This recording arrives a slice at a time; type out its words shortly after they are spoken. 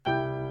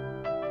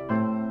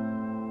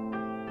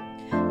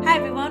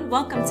everyone,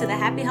 welcome to the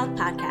Happy Health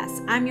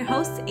Podcast. I'm your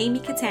host, Amy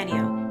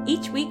Catania.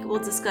 Each week, we'll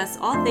discuss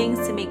all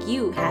things to make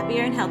you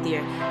happier and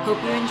healthier.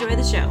 Hope you enjoy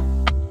the show.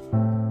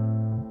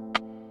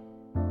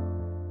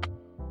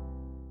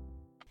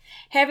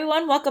 Hey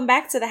everyone, welcome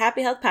back to the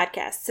Happy Health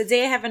Podcast.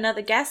 Today I have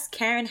another guest,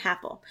 Karen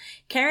Happel.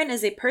 Karen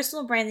is a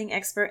personal branding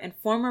expert and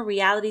former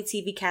reality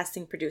TV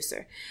casting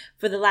producer.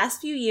 For the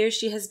last few years,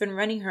 she has been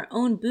running her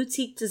own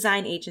boutique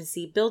design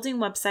agency, building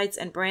websites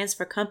and brands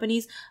for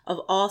companies of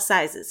all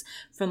sizes,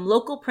 from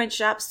local print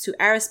shops to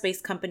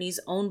aerospace companies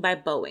owned by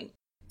Boeing.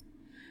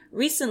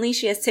 Recently,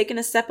 she has taken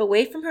a step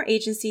away from her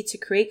agency to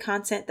create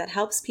content that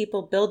helps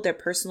people build their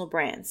personal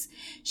brands.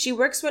 She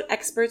works with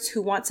experts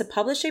who want to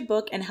publish a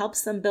book and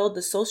helps them build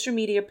the social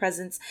media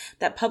presence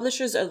that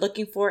publishers are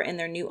looking for in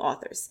their new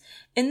authors.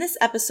 In this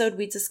episode,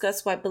 we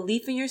discuss why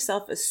belief in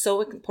yourself is so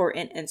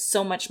important and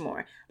so much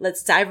more.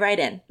 Let's dive right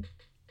in.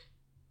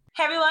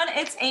 Hey everyone,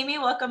 it's Amy.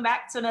 Welcome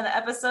back to another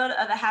episode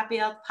of the Happy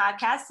Health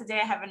Podcast. Today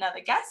I have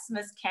another guest,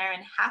 Miss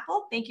Karen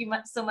Happel. Thank you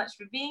so much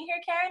for being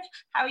here, Karen.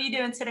 How are you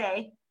doing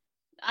today?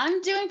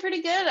 I'm doing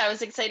pretty good. I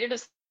was excited to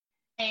spend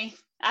my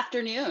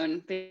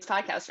afternoon this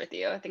podcast with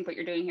you. I think what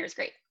you're doing here is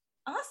great.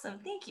 Awesome.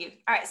 Thank you.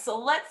 All right. So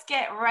let's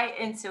get right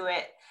into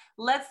it.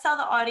 Let's tell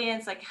the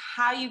audience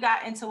how you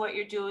got into what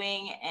you're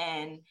doing.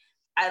 And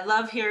I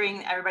love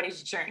hearing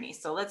everybody's journey.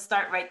 So let's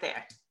start right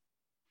there.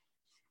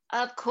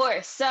 Of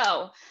course.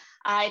 So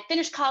I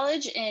finished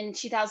college in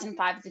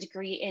 2005 with a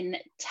degree in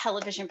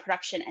television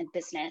production and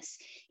business.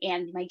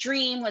 And my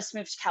dream was to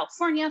move to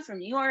California from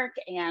New York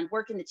and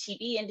work in the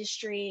TV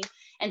industry.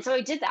 And so I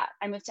did that.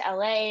 I moved to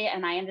LA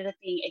and I ended up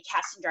being a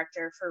casting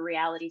director for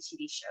reality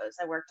TV shows.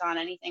 I worked on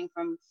anything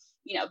from,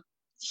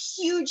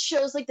 huge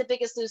shows like The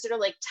Biggest Loser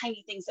to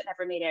tiny things that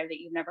never made air that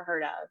you've never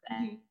heard of.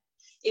 And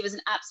it was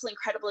an absolutely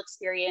incredible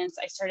experience.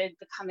 I started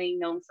becoming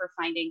known for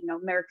finding,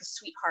 America's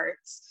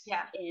sweethearts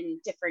in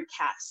different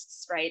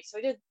casts, right? So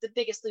I did The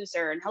Biggest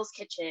Loser and Hell's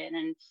Kitchen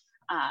and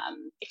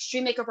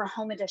Extreme Makeover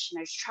Home Edition.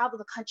 I just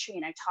traveled the country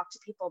and I talked to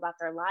people about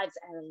their lives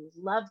and I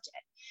loved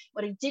it.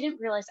 What I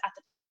didn't realize at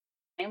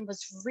the time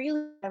was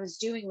really what I was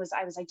doing was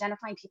I was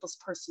identifying people's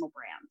personal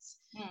brands.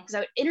 Because I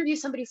would interview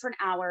somebody for an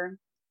hour.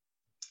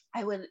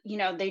 I would,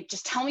 they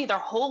just tell me their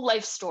whole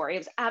life story.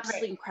 It was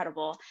absolutely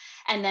incredible.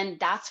 And then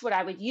that's what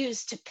I would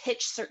use to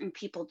pitch certain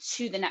people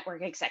to the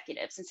network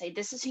executives and say,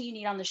 this is who you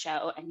need on the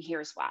show. And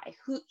here's why.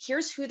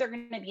 Here's who they're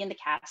going to be in the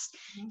cast.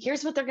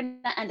 Here's what they're going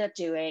to end up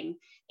doing.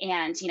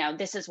 And,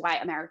 this is why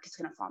America's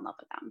going to fall in love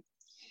with them.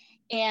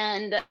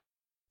 And,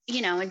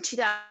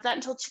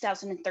 until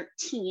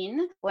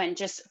 2013, when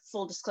just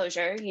full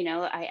disclosure,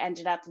 I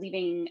ended up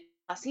leaving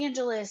Los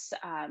Angeles.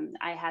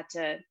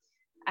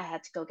 I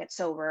had to go get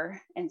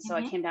sober. And so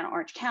I came down to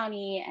Orange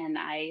County and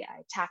I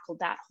tackled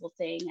that whole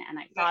thing. And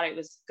I thought I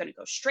was going to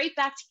go straight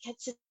back to Kid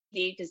City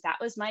because that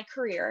was my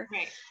career.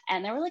 Right.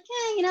 And they were like,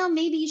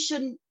 maybe you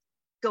shouldn't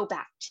go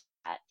back to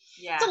that.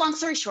 Yeah. So long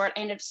story short,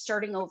 I ended up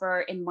starting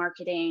over in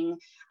marketing.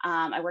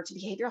 I worked in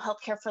behavioral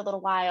healthcare for a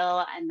little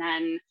while. And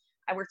then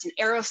I worked in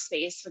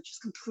aerospace, which was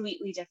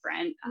completely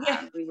different.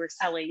 We were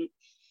selling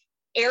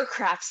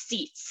aircraft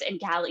seats and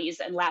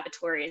galleys and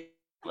lavatories.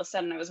 All of a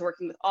sudden I was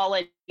working with all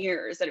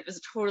engineers and it was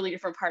a totally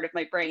different part of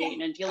my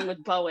brain and dealing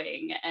with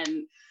Boeing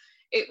and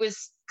it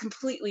was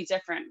completely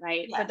different,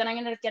 right? But then I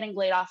ended up getting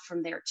laid off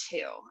from there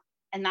too.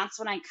 And that's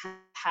when I kind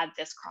of had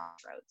this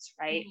crossroads,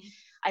 right?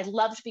 I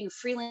loved being a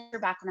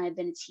freelancer back when I had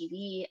been in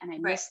TV and I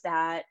missed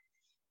that.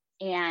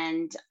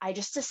 And I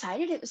just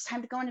decided it was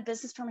time to go into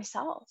business for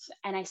myself.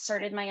 And I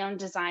started my own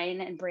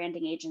design and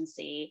branding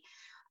agency.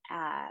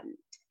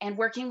 And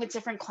working with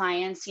different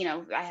clients,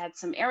 I had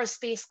some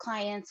aerospace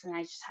clients and I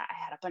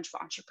had a bunch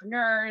of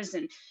entrepreneurs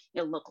and,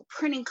 local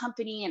printing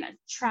company and a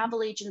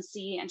travel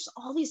agency and just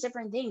all these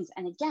different things.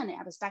 And again,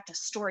 I was back to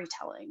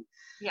storytelling.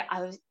 Yeah.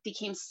 I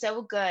became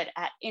so good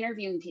at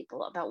interviewing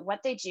people about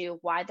what they do,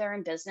 why they're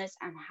in business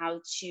and how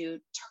to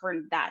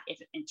turn that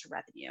into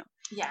revenue.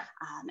 Yeah.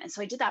 And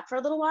so I did that for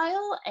a little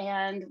while.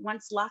 And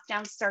once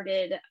lockdown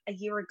started a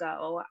year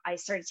ago, I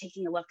started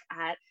taking a look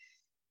at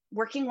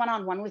working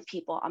one-on-one with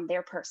people on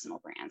their personal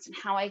brands and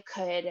how I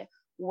could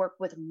work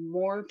with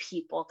more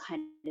people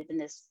kind of in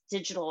this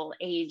digital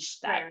age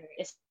that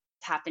is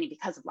happening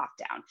because of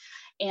lockdown.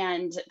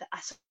 And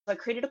so I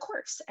created a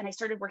course and I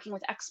started working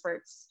with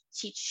experts,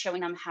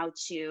 showing them how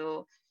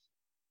to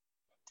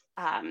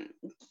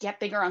get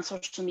bigger on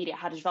social media,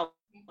 how to develop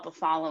a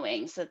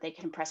following so that they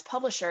can impress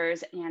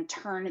publishers and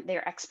turn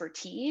their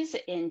expertise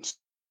into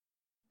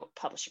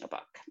publishing a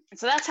book. And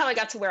so that's how I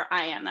got to where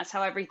I am. That's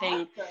how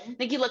everything, I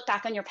think you look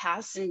back on your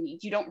past and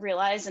you don't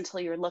realize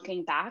until you're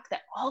looking back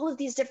that all of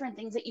these different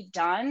things that you've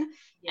done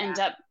end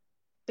up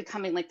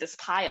becoming like this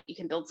pile you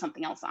can build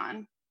something else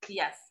on.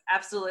 Yes,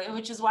 absolutely.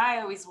 Which is why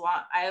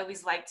I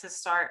always like to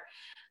start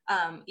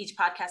each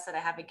podcast that I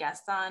have a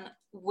guest on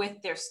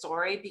with their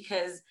story,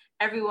 because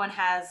everyone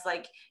has,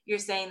 like you're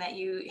saying that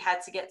you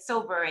had to get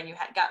sober and you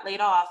got laid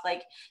off.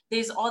 Like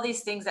there's all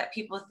these things that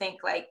people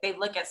think, like they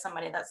look at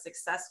somebody that's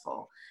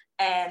successful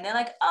and they're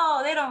like,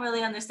 oh, they don't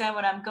really understand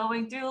what I'm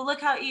going through.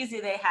 Look how easy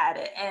they had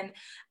it. And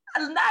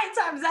 9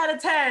 times out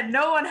of 10,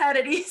 no one had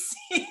it easy.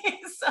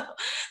 So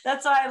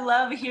that's why I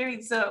love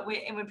hearing. So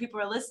when people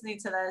are listening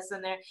to this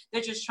and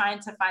they're just trying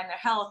to find their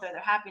health or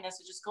their happiness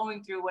or just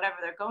going through whatever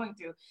they're going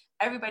through,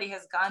 everybody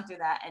has gone through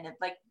that. And it,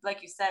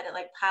 like you said, it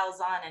like piles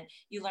on and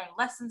you learn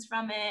lessons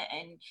from it,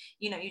 and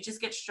you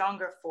just get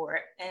stronger for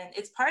it. And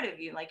it's part of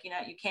you. Like,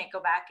 you can't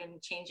go back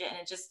and change it.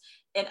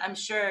 And I'm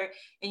sure,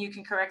 and you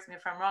can correct me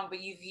if I'm wrong,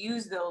 but you've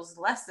used those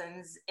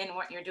lessons in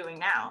what you're doing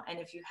now. And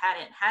if you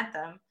hadn't had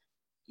them,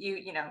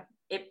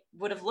 it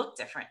would have looked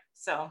different.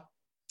 So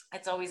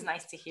it's always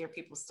nice to hear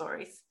people's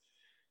stories.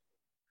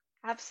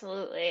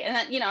 Absolutely. And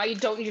then, I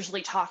don't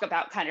usually talk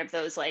about kind of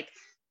those like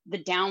the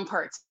down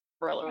parts of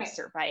the roller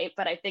coaster, right?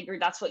 But I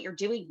figured that's what you're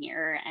doing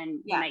here.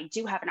 And when I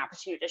do have an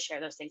opportunity to share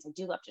those things, I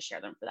do love to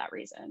share them for that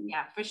reason.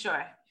 Yeah, for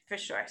sure. For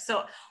sure.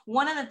 So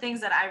one of the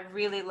things that I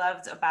really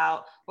loved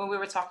about when we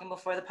were talking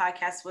before the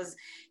podcast was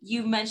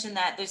you mentioned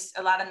that there's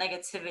a lot of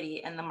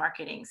negativity in the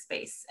marketing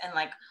space and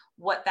like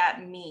what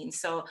that means.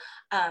 So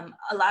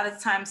a lot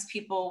of times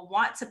people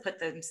want to put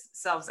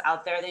themselves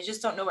out there. They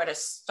just don't know where to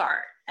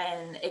start.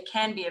 And it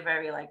can be a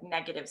very like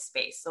negative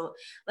space. So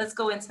let's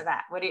go into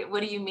that. What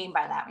do you mean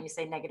by that when you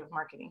say negative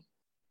marketing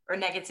or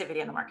negativity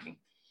in the marketing?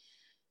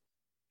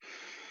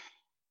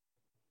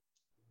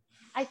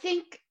 I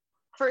think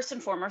first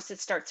and foremost, it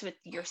starts with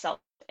yourself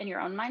and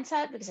your own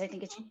mindset, because I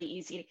think it's really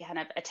easy to kind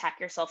of attack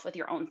yourself with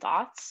your own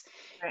thoughts.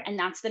 Right. And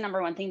that's the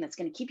number one thing that's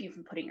going to keep you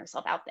from putting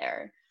yourself out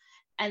there.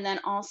 And then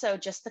also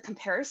just the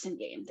comparison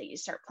game that you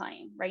start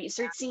playing, right? You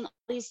start seeing all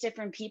these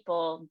different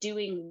people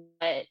doing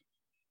what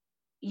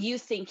you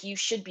think you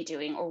should be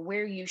doing or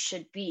where you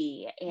should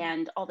be.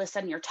 And all of a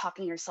sudden you're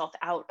talking yourself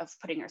out of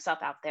putting yourself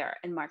out there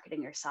and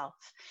marketing yourself.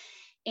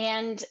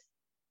 And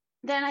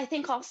then I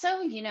think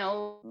also,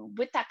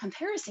 with that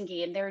comparison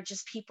game, there are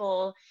just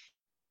people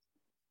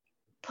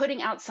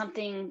putting out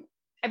something,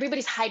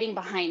 everybody's hiding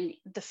behind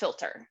the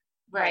filter,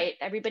 right?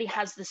 Everybody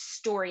has the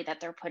story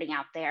that they're putting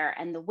out there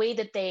and the way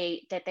that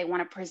they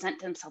want to present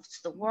themselves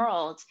to the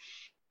world.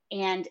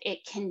 And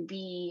it can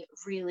be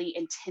really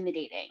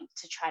intimidating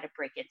to try to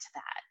break into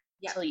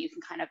that until you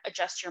can kind of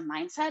adjust your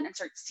mindset and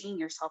start seeing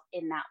yourself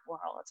in that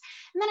world.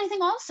 And then I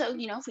think also,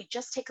 if we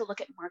just take a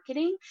look at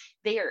marketing,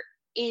 there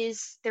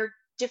are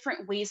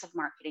different ways of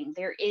marketing.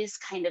 There is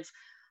kind of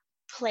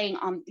playing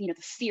on, the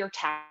fear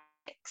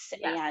tactics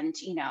and,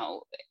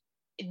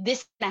 this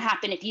is going to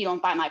happen if you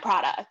don't buy my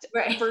product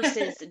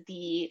versus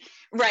the,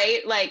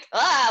 right? Like,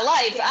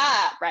 life,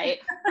 right?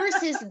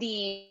 Versus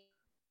the,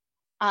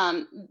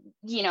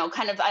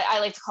 kind of, I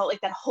like to call it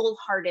like that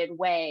wholehearted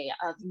way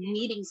of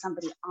meeting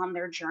somebody on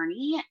their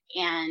journey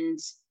and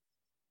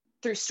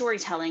through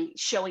storytelling,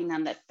 showing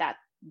them that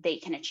they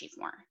can achieve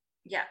more.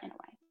 Yeah. In a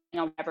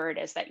way, whatever it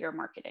is that you're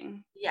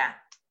marketing. Yeah.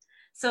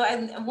 So,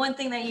 and one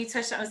thing that you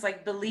touched on was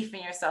like belief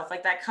in yourself.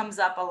 Like that comes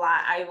up a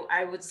lot.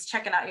 I was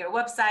checking out your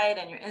website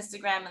and your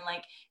Instagram, and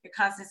like you're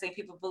constantly saying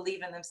people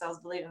believe in themselves.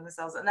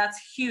 And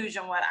that's huge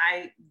in what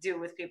I do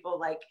with people.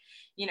 Like,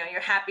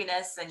 your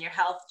happiness and your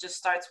health just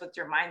starts with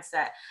your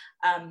mindset.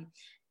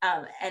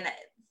 And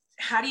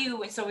how do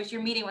you, so if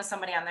you're meeting with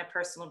somebody on their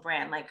personal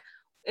brand, like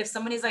if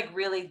somebody's like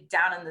really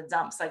down in the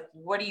dumps, like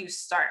what do you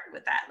start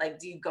with that? Like,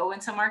 do you go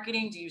into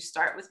marketing? Do you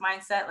start with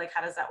mindset? Like,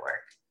 how does that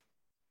work?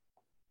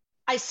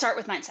 I start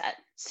with mindset.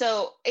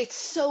 So it's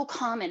so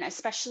common,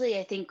 especially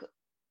I think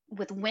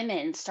with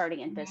women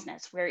starting in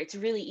business, where it's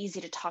really easy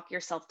to talk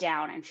yourself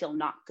down and feel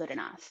not good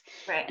enough.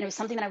 Right. And it was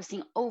something that I was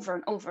seeing over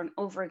and over and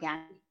over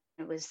again.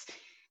 It was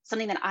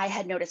something that I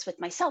had noticed with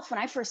myself when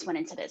I first went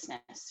into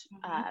business.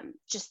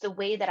 Just the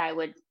way that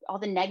all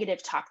the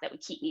negative talk that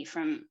would keep me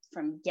from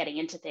getting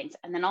into things.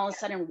 And then all of a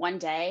sudden one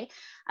day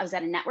I was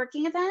at a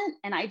networking event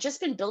and I'd just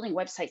been building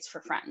websites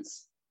for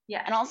friends.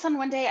 Yeah. And all of a sudden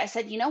one day I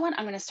said, you know what,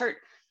 I'm going to start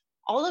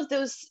all of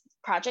those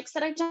projects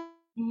that I've done.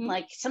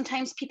 Like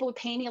sometimes people would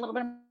pay me a little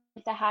bit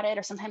if I had it,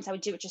 or sometimes I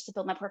would do it just to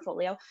build my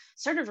portfolio.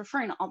 Started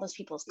referring to all those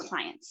people as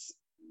clients.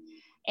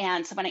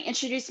 And so when I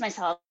introduced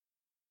myself,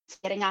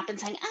 getting up and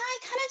saying, I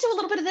kind of do a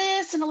little bit of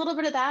this and a little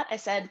bit of that, I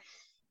said,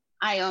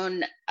 I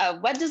own a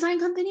web design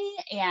company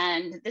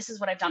and this is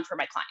what I've done for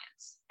my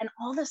clients. And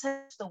all of a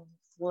sudden, the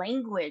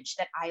language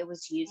that I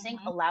was using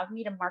allowed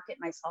me to market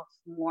myself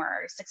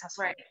more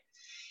successfully. Right.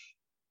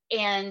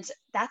 And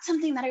that's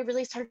something that I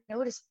really started to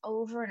notice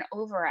over and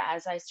over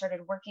as I started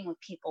working with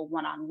people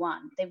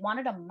one-on-one. They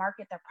wanted to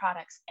market their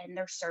products and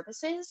their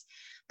services,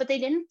 but they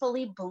didn't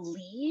fully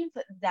believe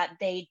that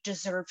they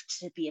deserved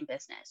to be in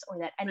business or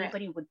that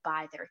anybody would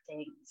buy their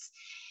things.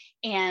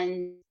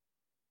 And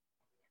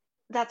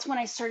that's when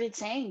I started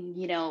saying,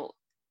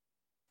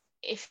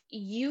 if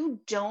you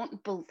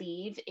don't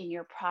believe in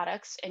your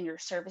products and your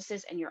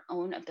services and your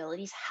own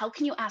abilities, how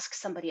can you ask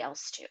somebody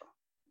else to?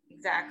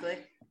 Exactly.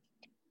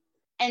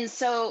 And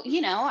so,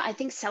 I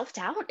think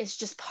self-doubt is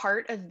just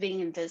part of being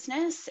in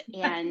business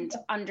and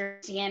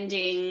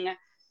understanding,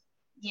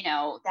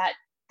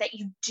 that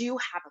you do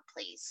have a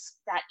place,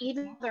 that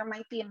even there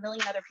might be a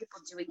million other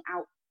people doing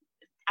out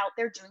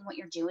there doing what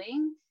you're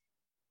doing,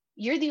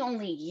 you're the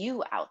only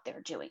you out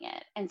there doing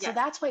it. And so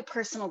that's why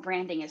personal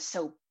branding is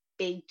so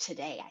big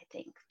today, I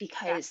think,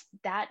 because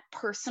that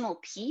personal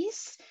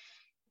piece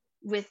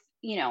with,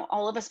 you know,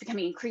 all of us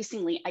becoming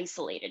increasingly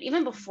isolated,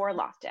 even before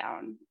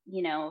lockdown,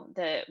 you know,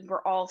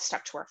 we're all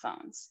stuck to our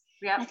phones.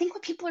 Yeah. And I think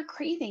what people are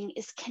craving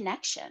is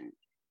connection.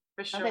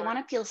 For You know, they sure. want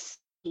to feel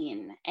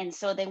seen. And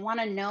so they want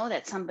to know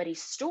that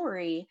somebody's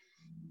story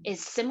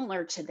is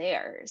similar to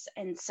theirs.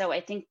 And so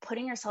I think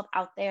putting yourself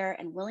out there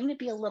and willing to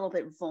be a little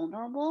bit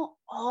vulnerable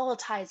all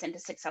ties into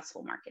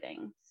successful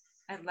marketing.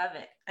 I love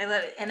it. I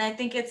love it. And I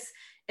think it's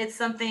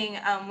something,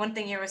 one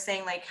thing you were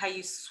saying, like how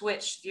you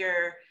switched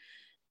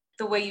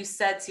the way you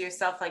said to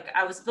yourself, like,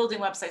 I was building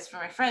websites for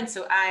my friends,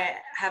 so I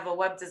have a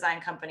web design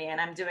company and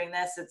I'm doing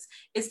this.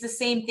 It's the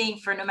same thing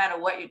for no matter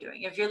what you're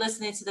doing. If you're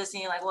listening to this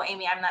and you're like, well,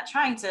 Amy, I'm not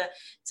trying to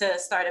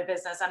start a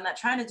business, I'm not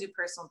trying to do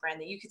personal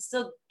branding, you could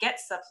still get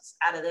stuff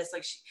out of this.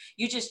 Like,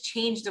 you just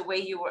changed the way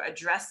you were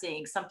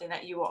addressing something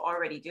that you were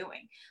already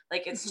doing.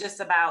 Like, it's just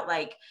about,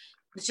 like,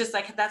 it's just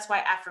like, that's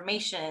why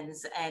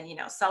affirmations and, you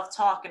know,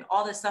 self-talk and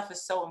all this stuff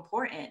is so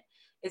important.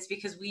 It's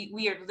because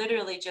we are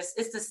literally just,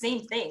 it's the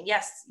same thing.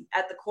 Yes,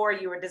 at the core,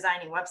 you were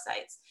designing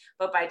websites,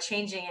 but by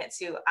changing it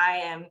to, I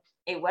am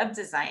a web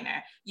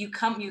designer, you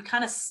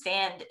kind of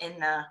stand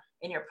in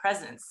your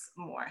presence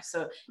more.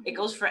 So it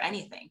goes for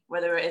anything,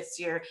 whether it's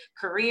your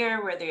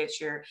career, whether it's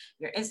your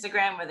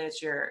Instagram, whether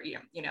it's your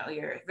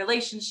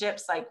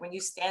relationships. Like, when you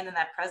stand in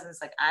that presence,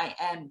 like, I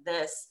am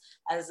this,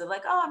 as of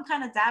like, oh, I'm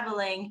kind of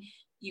dabbling,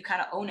 you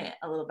kind of own it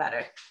a little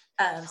better.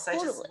 So I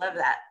just love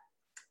that.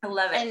 I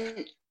love it.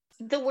 And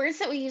the words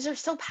that we use are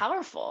so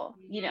powerful,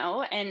 you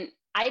know, and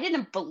I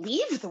didn't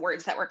believe the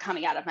words that were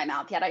coming out of my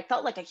mouth yet. I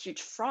felt like a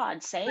huge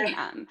fraud saying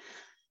them.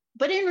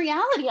 But in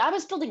reality, I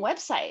was building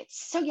websites.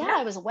 So yeah,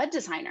 I was a web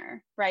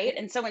designer, right?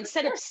 And so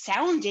instead of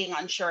sounding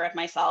unsure of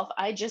myself,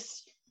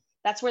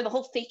 that's where the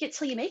whole fake it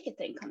till you make it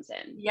thing comes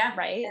in. Yeah.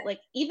 Right.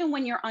 Like, even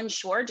when you're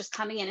unsure, just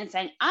coming in and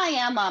saying, I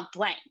am a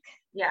blank.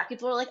 Yeah.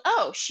 People are like,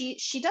 oh, she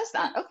does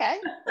that. Okay.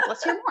 Like,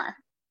 let's hear more.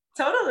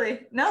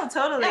 Totally. No,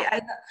 totally. Yeah.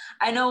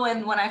 I know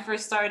when I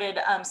first started,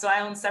 so I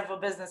own several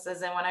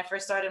businesses, and when I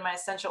first started my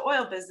essential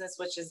oil business,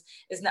 which is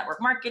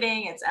network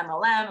marketing, it's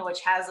MLM,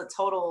 which has a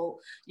total,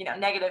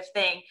 negative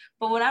thing.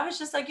 But when I was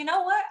just like, you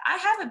know what, I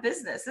have a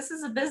business. This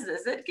is a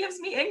business. It gives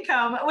me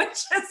income, which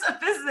is a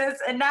business.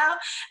 And now,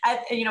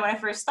 when I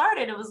first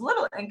started, it was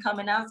little income,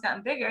 and now it's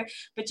gotten bigger.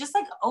 But just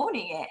like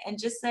owning it and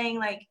just saying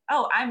like,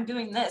 oh, I'm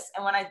doing this.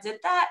 And when I did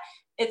that,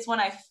 it's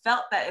when I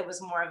felt that it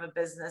was more of a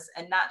business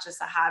and not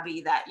just a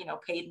hobby that,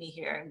 paid me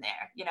here and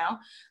there,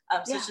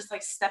 so it's just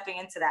like stepping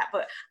into that.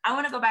 But I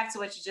want to go back to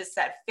what you just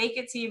said, fake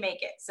it till you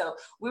make it. So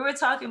we were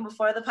talking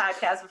before the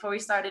podcast, before we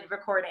started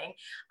recording,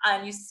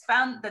 and you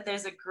found that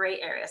there's a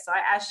gray area. So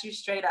I asked you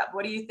straight up,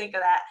 what do you think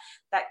of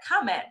that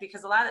comment?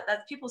 Because a lot of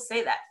that people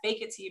say that,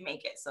 fake it till you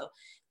make it. So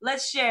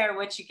let's share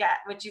what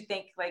you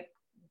think like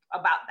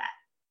about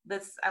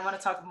that. I want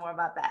to talk more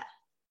about that.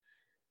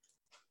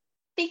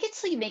 Fake it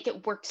till you make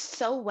it worked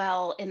so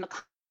well in the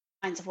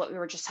kinds of what we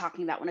were just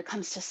talking about when it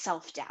comes to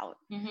self-doubt,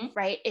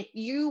 right? If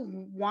you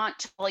want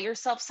to tell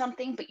yourself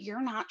something, but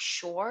you're not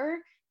sure,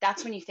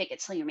 that's when you fake it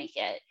till you make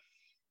it.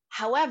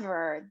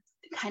 However,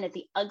 kind of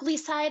the ugly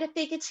side of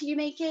fake it till you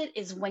make it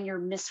is when you're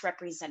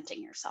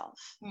misrepresenting yourself.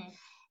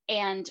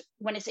 And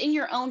when it's in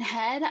your own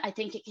head, I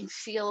think it can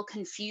feel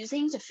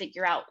confusing to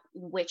figure out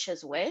which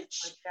is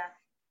which. Like that.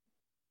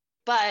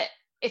 But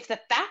if the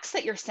facts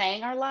that you're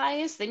saying are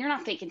lies, then you're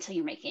not faking until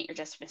you're making it. You're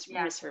just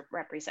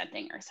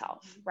misrepresenting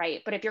yourself, right?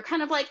 But if you're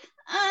kind of like,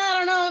 I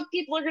don't know if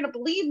people are going to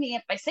believe me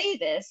if I say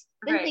this,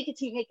 then fake it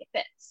till you make it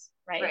fits,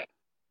 right?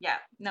 Yeah.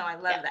 No, I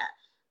love that.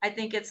 I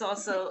think it's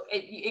also,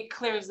 it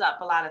clears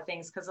up a lot of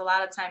things, because a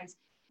lot of times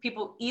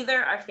people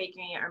either are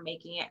faking it or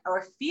making it,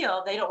 or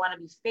feel they don't want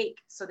to be fake,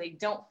 so they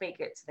don't fake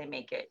it till they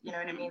make it. You know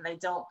what I mean? They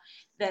don't.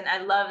 Then I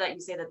love that you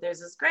say that there's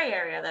this gray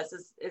area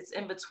it's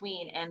in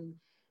between,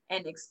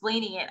 and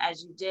explaining it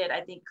as you did,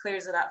 I think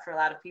clears it up for a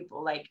lot of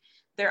people. Like,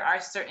 there are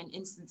certain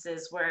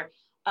instances where,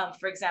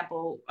 for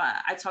example,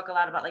 I talk a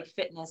lot about like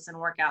fitness and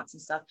workouts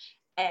and stuff.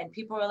 And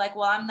people are like,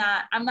 well, I'm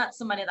not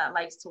somebody that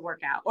likes to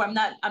work out, or I'm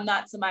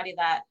not somebody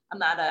that, I'm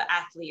not an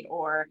athlete,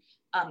 or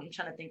I'm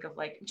trying to think of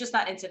like, just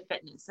not into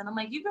fitness. And I'm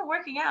like, you've been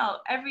working out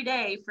every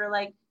day for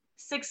like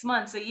 6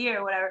 months, a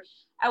year, whatever.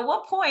 At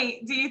what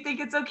point do you think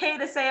it's okay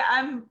to say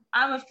I'm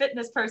a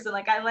fitness person?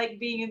 Like, I like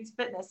being into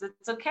fitness.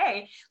 It's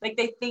okay. Like,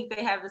 they think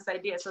they have this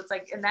idea. So it's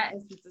like, in that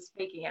instance, it's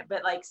faking it.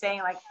 But like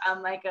saying like,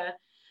 I'm like a,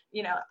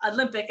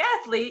 Olympic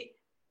athlete,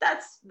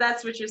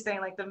 that's what you're saying,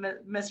 like the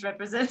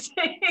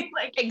misrepresenting.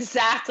 Like,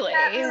 exactly.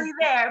 Not really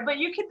there, but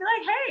you can be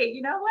like, hey,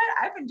 you know what?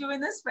 I've been doing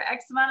this for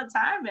X amount of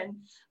time, and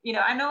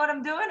I know what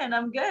I'm doing, and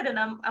I'm good, and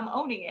I'm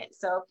owning it.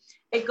 So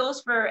it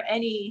goes for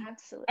any.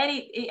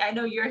 I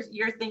know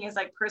your thing is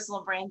like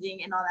personal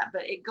branding and all that,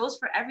 but it goes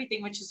for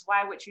everything, which is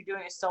why what you're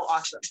doing is so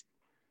awesome.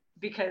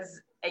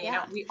 Because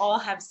we all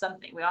have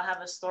something. We all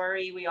have a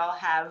story. We all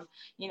have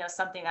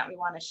something that we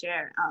want to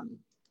share.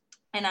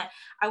 And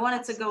I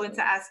wanted to go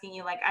into asking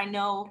you, like, I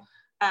know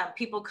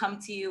people come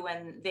to you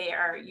when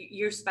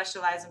you're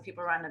specialized when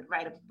people want to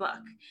write a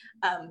book.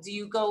 Do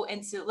you go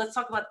into, let's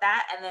talk about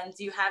that. And then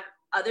do you have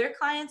other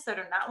clients that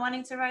are not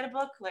wanting to write a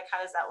book? Like,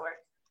 how does that work?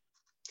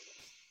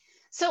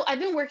 So I've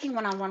been working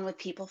one-on-one with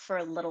people for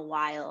a little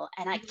while,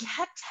 and I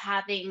kept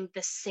having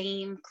the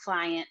same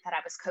client that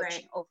I was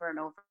coaching over and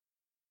over,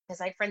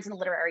 because I had friends in the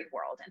literary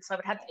world. And so I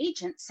would have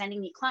agents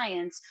sending me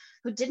clients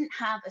who didn't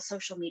have a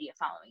social media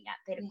following yet.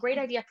 They had a great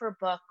idea for a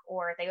book,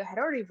 or they had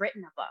already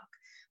written a book,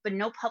 but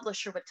no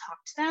publisher would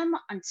talk to them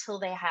until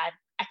they had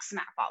X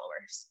amount of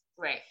followers.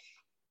 Right.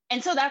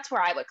 And so that's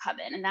where I would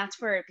come in. And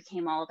that's where it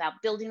became all about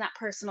building that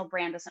personal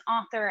brand as an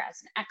author, as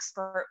an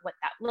expert, what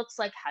that looks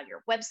like, how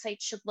your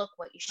website should look,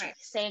 what you should be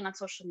saying on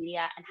social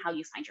media, and how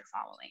you find your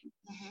following.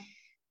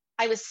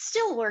 I was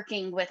still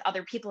working with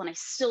other people, and I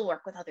still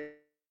work with other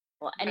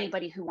people,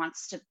 anybody who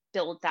wants to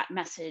build that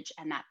message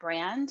and that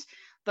brand.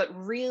 But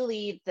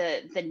really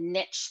the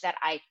niche that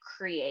I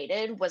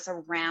created was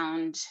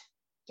around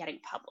getting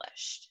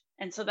published.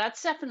 And so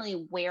that's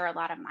definitely where a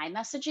lot of my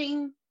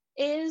messaging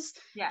is.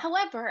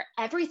 However,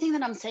 everything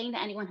that I'm saying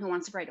to anyone who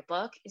wants to write a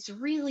book is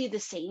really the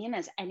same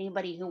as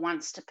anybody who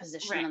wants to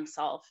position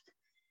themselves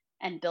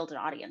and build an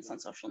audience on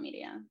social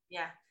media.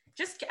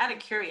 Just out of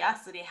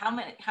curiosity, how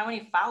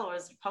many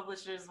followers do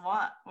publishers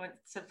want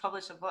to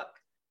publish a book?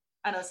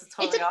 I know this is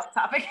totally off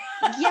topic.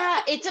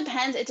 It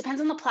depends. It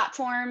depends on the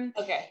platform.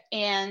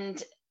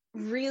 And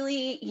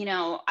really,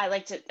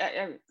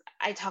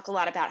 I talk a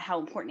lot about how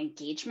important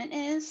engagement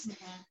is.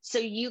 So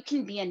you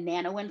can be a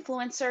nano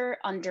influencer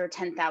under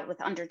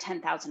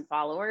 10,000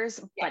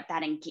 followers, but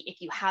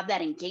if you have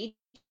that engagement,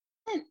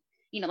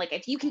 like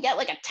if you can get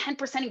like a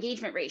 10%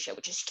 engagement ratio,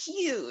 which is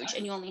huge,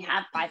 and you only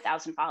have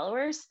 5,000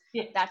 followers,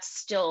 that's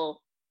still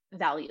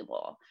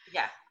valuable.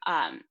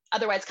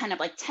 Otherwise, kind of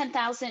like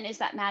 10,000 is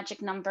that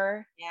magic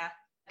number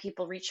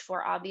people reach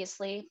for,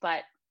 obviously,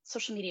 but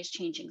social media is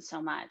changing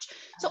so much.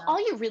 So all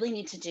you really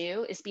need to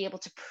do is be able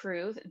to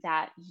prove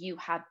that you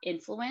have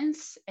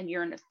influence and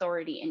you're an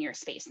authority in your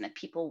space, and that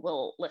people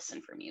will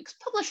listen from you, because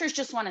publishers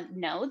just want to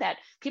know that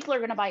people are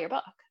going to buy your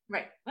book.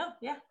 Well,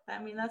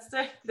 I mean, that's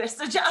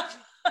their job.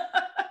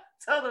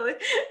 Totally.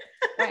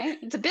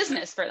 It's a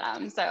business for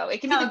them. So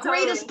it can be the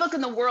greatest book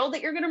in the world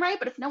that you're going to write,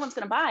 but if no one's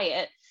going to buy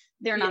it,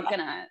 they're not going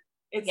to.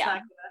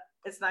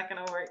 It's not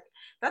going to work.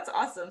 That's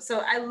awesome.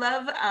 So I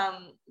love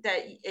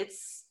that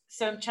it's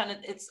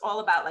all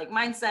about like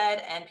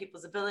mindset and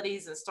people's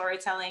abilities and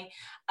storytelling.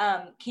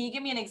 Can you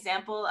give me an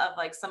example of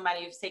like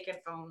somebody who's taken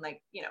from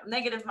like,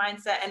 negative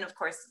mindset? And of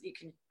course you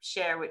can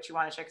share what you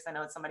want to share, because I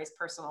know it's somebody's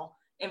personal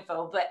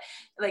info, but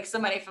like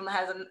somebody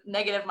has a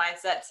negative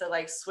mindset to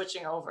like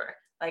switching over.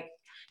 Like,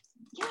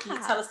 can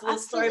you tell us a little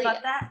story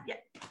about that?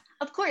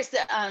 Of course.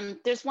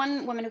 There's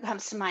one woman who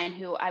comes to mind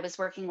who I was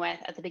working with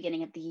at the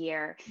beginning of the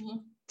year.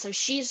 So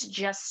she's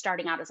just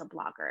starting out as a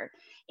blogger,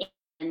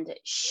 and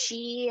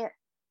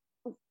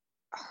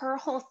her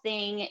whole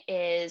thing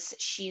is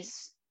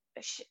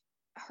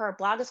her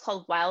blog is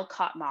called Wild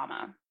Caught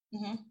Mama.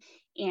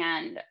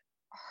 And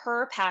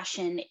her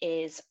passion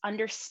is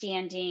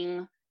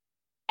understanding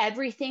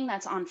everything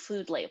that's on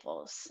food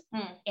labels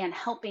and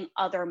helping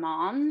other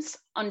moms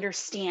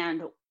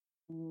understand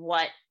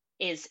what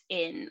is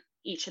in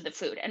each of the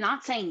food, and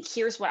not saying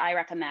here's what I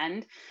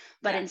recommend,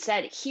 but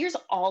instead here's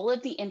all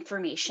of the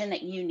information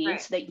that you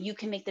need so that you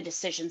can make the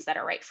decisions that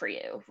are right for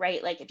you,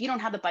 right? Like if you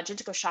don't have the budget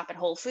to go shop at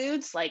Whole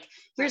Foods, like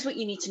here's what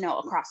you need to know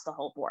across the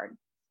whole board.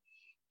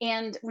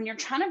 And when you're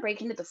trying to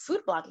break into the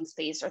food blogging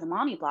space or the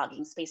mommy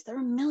blogging space, there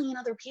are a million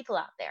other people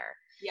out there.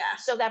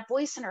 So that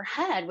voice in her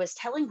head was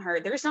telling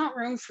her, there's not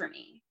room for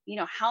me.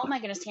 How am I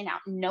going to stand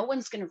out? No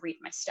one's going to read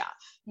my stuff.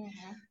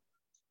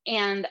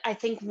 And I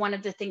think one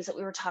of the things that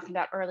we were talking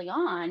about early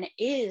on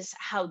is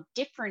how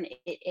different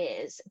it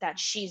is that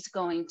she's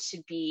going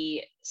to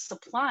be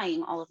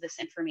supplying all of this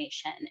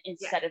information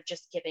instead of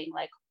just giving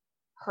like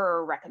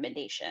her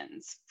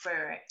recommendations.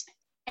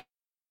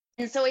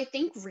 And so I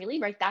think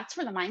really, that's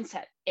where the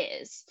mindset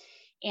is.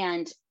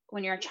 And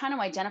when you're trying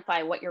to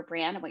identify what your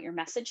brand and what your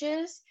message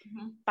is,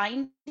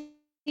 find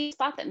the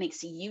spot that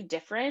makes you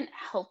different,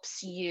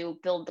 helps you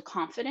build the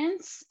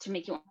confidence to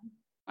make you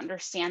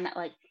understand that,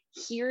 like,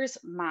 here's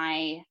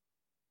my,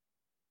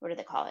 what do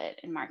they call it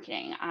in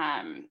marketing?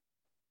 I'm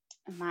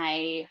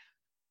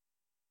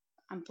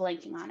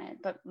blanking on it,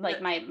 but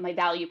like my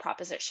value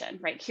proposition,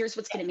 right? Here's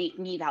what's going to make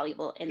me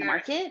valuable in the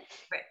market.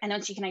 And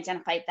once you can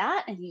identify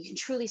that, and you can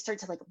truly start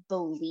to like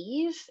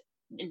believe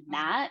in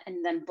that,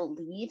 and then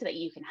believe that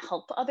you can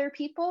help other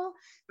people,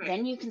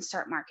 then you can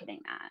start marketing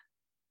that.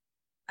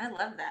 I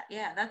love that.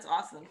 Yeah, that's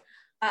awesome.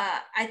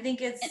 I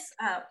think it's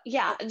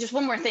just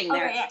one more thing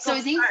there. So I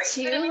think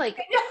too, like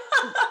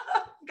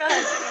go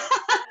ahead.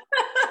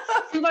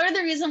 Part of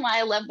the reason why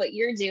I love what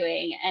you're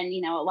doing, and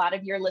a lot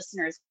of your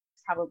listeners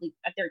probably,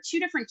 there are two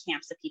different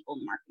camps of people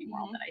in the marketing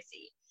world that I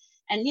see,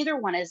 and neither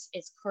one is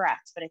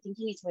correct, but I think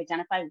you need to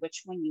identify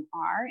which one you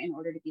are in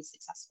order to be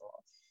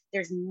successful.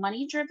 There's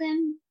money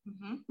driven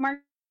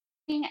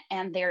marketing,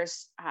 and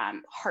there's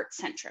heart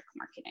centric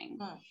marketing.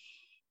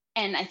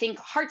 And I think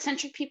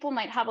heart-centric people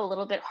might have a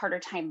little bit harder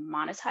time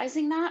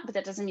monetizing that, but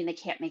that doesn't mean they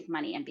can't make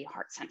money and be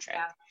heart-centric.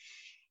 Yeah.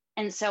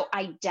 And so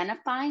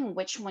identifying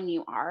which one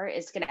you are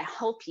is going to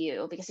help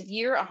you, because if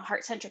you're a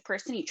heart-centric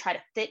person, you try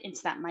to fit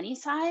into that money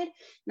side,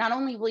 not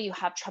only will you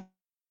have trouble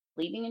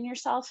believing in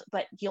yourself,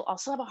 but you'll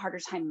also have a harder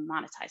time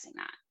monetizing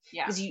that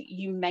Yeah. because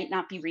you might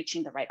not be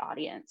reaching the right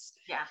audience.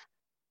 Yeah.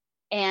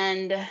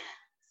 And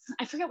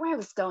I forget where I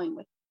was going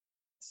with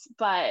this,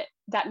 but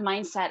that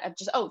mindset of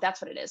just, oh,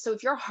 that's what it is. So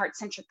if you're a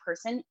heart-centric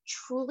person,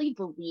 truly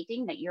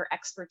believing that your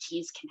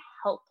expertise can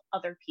help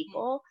other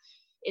people,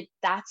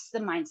 that's the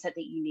mindset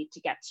that you need to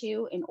get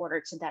to in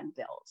order to then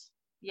build.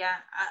 Yeah.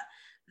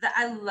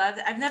 I love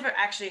that. I've never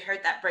actually heard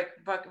that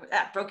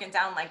broken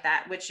down like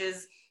that, which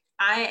is,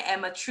 I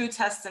am a true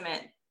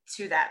testament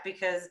to that,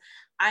 because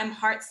I'm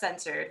heart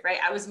centered, right?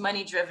 I was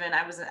money driven.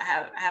 I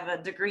have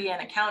a degree in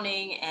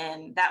accounting,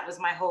 and that was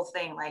my whole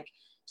thing. Like,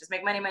 just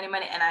make money, money,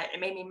 money. And it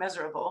made me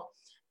miserable,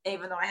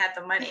 even though I had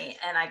the money,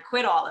 and I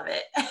quit all of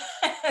it.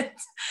 And,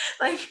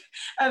 like,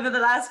 over the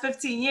last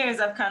 15 years,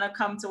 I've kind of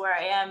come to where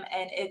I am.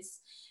 And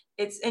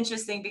it's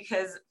interesting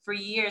because for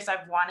years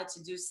I've wanted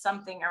to do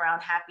something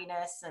around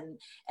happiness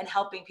and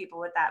helping people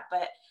with that,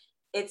 but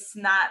it's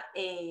not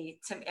in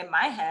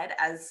my head,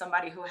 as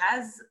somebody who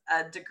has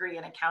a degree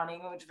in accounting,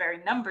 which is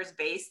very numbers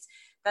based,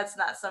 that's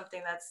not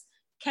something that's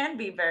can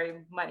be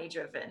very money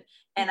driven.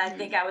 And I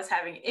think I was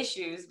having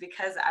issues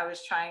because I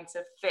was trying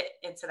to fit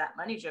into that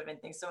money driven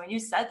thing. So when you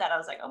said that, I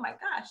was like, oh my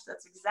gosh,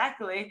 that's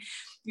exactly,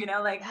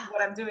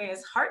 what I'm doing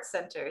is heart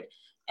centered.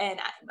 And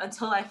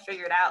until I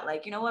figured out,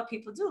 like, you know what,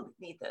 people do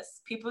need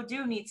this. People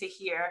do need to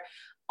hear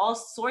all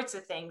sorts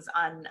of things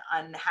on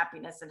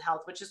happiness and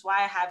health, which is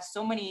why I've had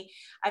so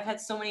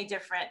many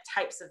different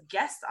types of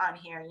guests on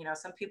here.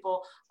 Some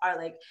people are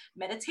like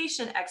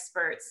meditation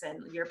experts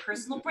and your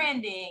personal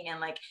branding, and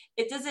like,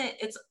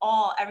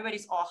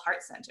 everybody's all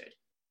heart-centered.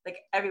 Like,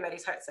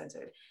 everybody's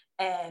heart-centered.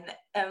 And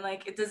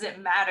like, it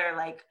doesn't matter,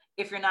 like,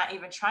 if you're not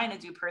even trying to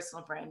do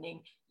personal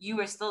branding, you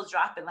are still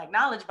dropping like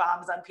knowledge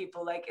bombs on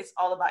people. Like, it's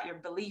all about your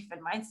belief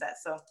and mindset.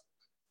 So I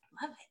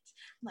love it.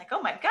 I'm like,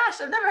 oh my gosh,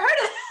 I've never heard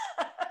it.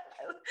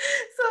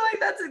 So like,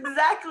 that's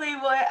exactly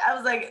what I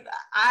was like.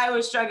 I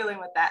was struggling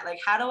with that. Like,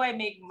 how do I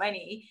make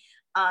money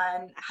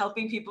on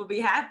helping people be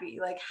happy?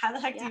 Like, how the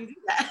heck do you do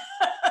that?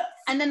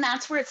 And then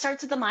that's where it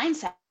starts with the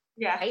mindset.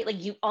 Yeah. Right?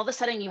 Like, you all of a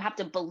sudden you have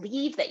to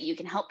believe that you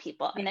can help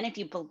people. And then if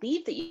you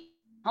believe that you can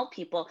help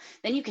people,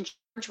 then you can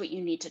charge what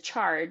you need to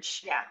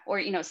charge. Yeah.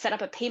 Or, set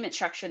up a payment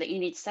structure that you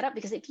need to set up.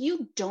 Because if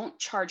you don't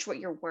charge what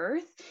you're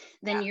worth,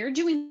 then you're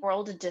doing the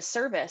world a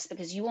disservice,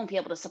 because you won't be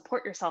able to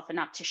support yourself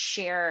enough to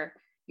share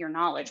your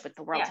knowledge with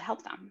the world to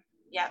help them.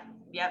 Yep.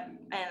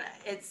 And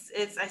it's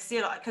I see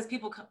it because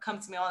people come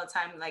to me all the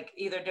time, like,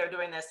 either they're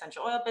doing the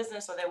essential oil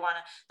business, or they're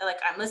like,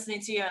 I'm listening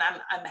to you and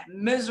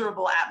I'm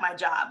miserable at my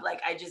job.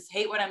 Like, I just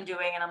hate what I'm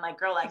doing. And I'm like,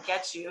 girl, I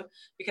get you,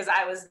 because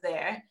I was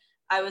there.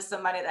 I was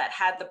somebody that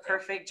had the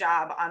perfect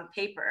job on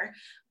paper,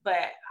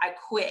 but I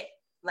quit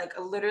like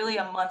literally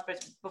a month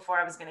before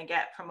I was going to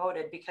get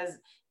promoted, because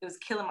it was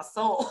killing my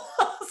soul.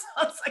 So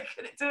I was like, I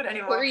couldn't do it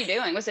anymore. What were you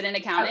doing? Was it in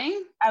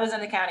accounting? I was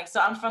in accounting. So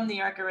I'm from New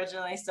York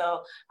originally.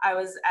 So I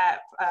was at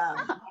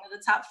one of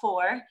the top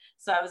 4.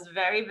 So I was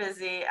very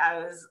busy.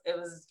 It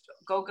was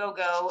go, go,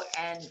 go.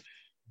 And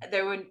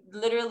there were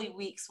literally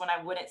weeks when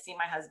I wouldn't see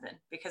my husband,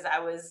 because I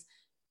was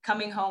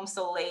coming home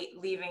so late,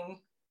 leaving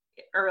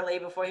early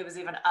before he was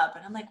even up.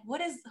 And I'm like,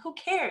 who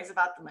cares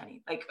about the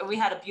money? Like, we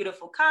had a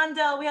beautiful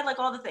condo. We had like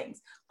all the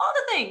things.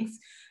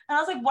 And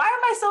I was like, why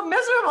am I so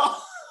miserable?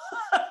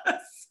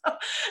 So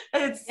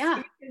it's,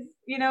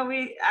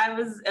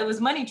 it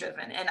was money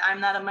driven, and I'm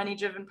not a money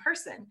driven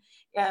person.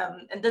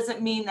 It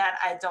doesn't mean that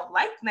I don't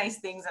like nice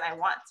things and I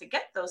want to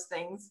get those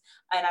things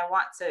and I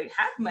want to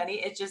have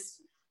money. It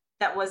just,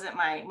 that wasn't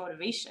my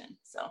motivation.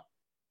 So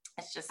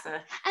it's just and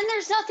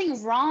there's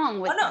nothing wrong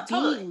with being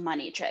totally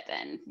money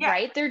driven,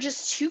 right? They're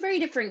just two very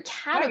different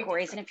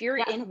categories. And if you're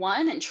in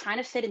one and trying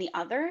to fit in the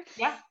other,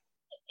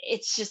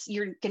 it's just,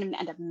 you're going to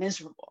end up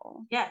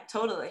miserable. Yeah,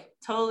 totally.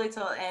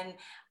 And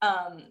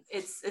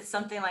it's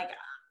something like,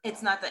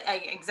 it's not that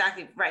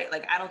exactly right.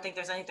 Like, I don't think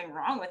there's anything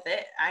wrong with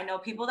it. I know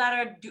people that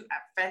are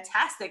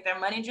fantastic. They're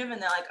money driven.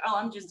 They're like, oh,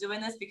 I'm just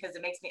doing this because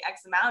it makes me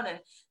X amount, and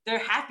they're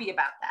happy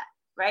about that.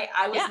 Right.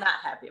 I was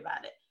not happy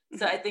about it.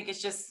 So I think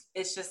it's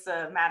just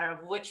a matter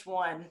of which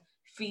one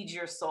feeds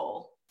your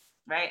soul,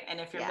 right?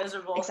 And if you're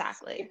miserable,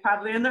 you're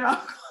probably in the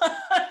wrong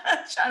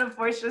trying to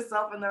force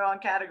yourself in the wrong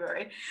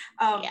category.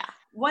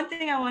 One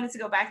thing I wanted to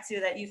go back to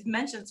that you've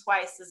mentioned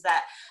twice is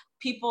that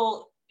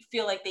people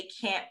feel like they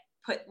can't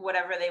put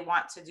whatever they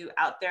want to do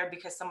out there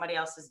because somebody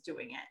else is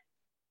doing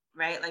it,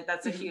 right? Like,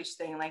 that's a huge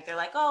thing. Like, they're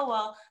like, oh,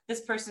 well,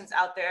 this person's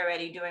out there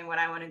already doing what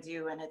I want to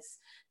do, and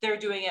they're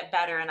doing it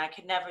better, and I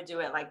could never do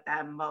it like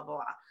them, blah, blah,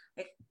 blah.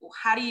 Like,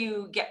 how do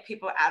you get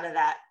people out of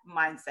that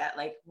mindset?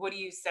 Like, what do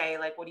you say?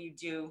 Like, what do you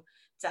do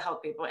to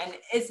help people? And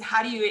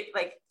how do you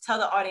like tell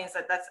the audience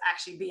that that's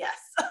actually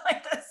BS?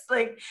 Like, that's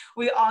like,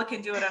 we all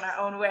can do it on our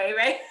own way,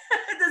 right?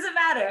 It doesn't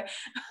matter.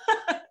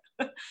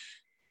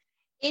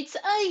 It's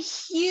a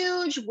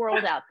huge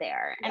world out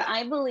there. And Yeah.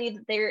 I believe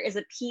there is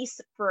a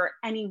piece for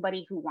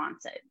anybody who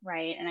wants it,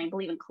 right? And I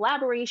believe in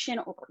collaboration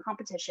over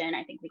competition.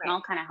 I think we can Right.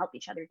 all kind of help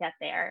each other get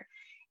there.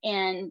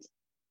 And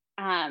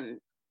um,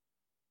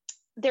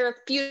 there are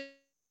a few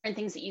different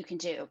things that you can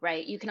do,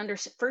 right? You can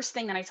understand. First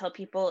thing that I tell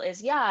people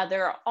is, yeah,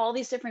 there are all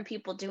these different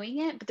people doing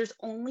it, but there's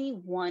only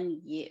one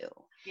you.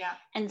 Yeah.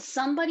 And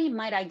somebody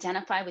might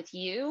identify with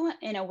you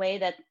in a way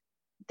that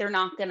they're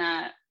not going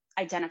to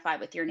identify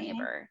with your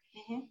neighbor.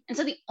 And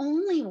so the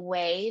only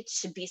way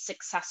to be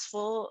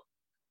successful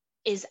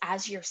is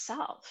as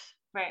yourself.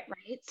 Right.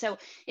 Right. So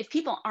if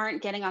people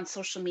aren't getting on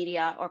social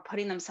media or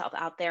putting themselves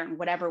out there in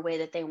whatever way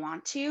that they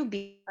want to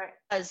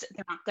because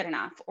they're not good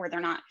enough, or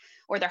they're not,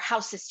 or their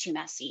house is too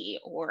messy,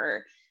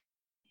 or,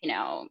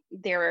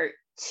 they're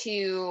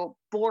too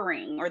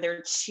boring, or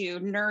they're too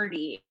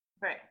nerdy,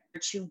 Right.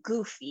 or too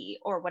goofy,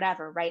 or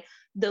whatever, right?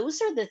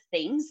 Those are the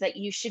things that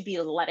you should be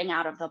letting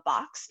out of the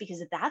box,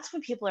 because that's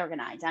what people are going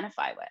to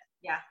identify with.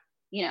 Yeah.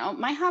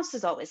 My house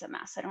is always a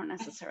mess. I don't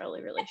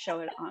necessarily really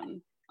show it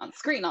on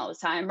screen all the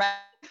time, right?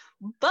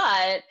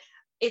 But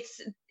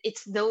it's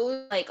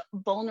those like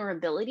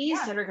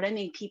vulnerabilities that are going to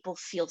make people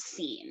feel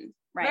seen,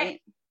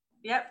 right?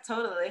 Yep,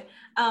 totally.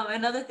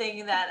 Another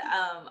thing that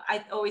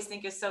I always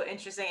think is so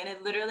interesting, and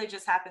it literally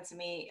just happened to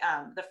me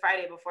the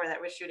Friday before that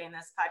we're shooting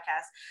this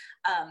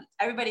podcast.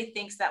 Everybody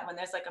thinks that when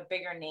there's like a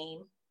bigger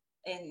name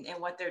in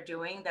what they're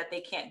doing, that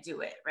they can't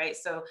do it, right?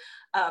 So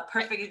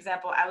perfect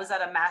example, I was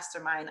at a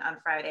mastermind on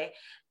Friday,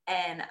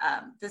 and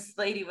this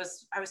lady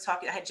I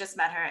had just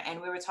met her, and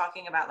we were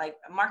talking about like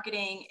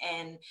marketing,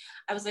 and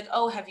I was like,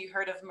 oh, have you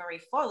heard of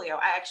Marie Forleo?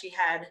 I actually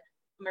had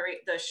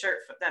the shirt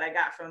that I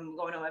got from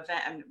going to an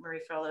event and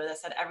Marie Forleo that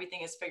said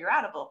everything is figure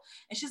outable.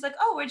 And she's like,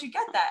 oh, where'd you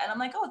get that? And I'm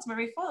like, oh, it's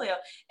Marie Forleo.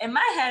 In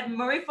my head,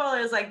 Marie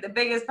Forleo is like the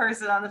biggest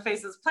person on the face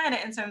of this planet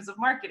in terms of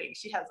marketing.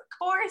 She has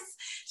a course.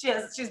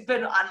 She's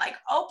been on like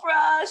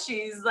Oprah.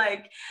 She's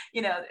like,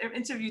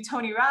 interviewed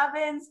Tony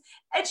Robbins,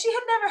 and she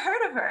had never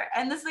heard of her.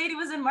 And this lady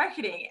was in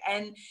marketing.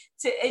 And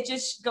it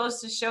just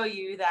goes to show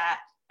you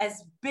that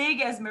as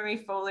big as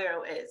Marie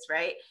Forleo is,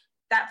 right?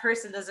 That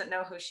person doesn't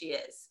know who she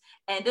is.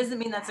 And it doesn't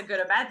mean that's a good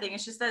or bad thing.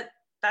 It's just that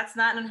that's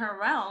not in her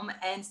realm,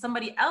 and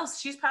somebody else,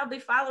 she's probably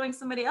following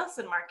somebody else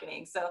in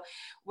marketing. So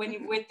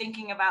when we're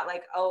thinking about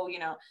like, oh,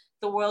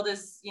 the world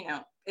is,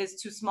 is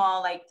too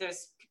small. Like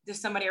there's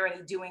somebody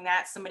already doing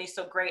that. Somebody's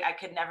so great. I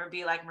could never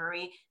be like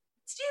Marie.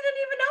 She didn't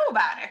even know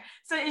about her.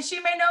 So and she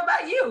may know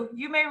about you.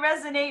 You may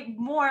resonate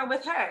more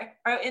with her,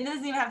 or it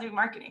doesn't even have to be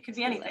marketing. It could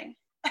be anything.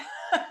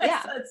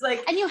 Yeah. So it's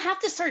like, and you have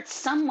to start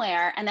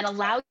somewhere, and then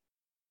allow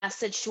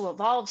message to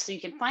evolve so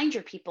you can find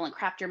your people and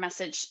craft your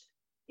message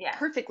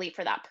perfectly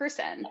for that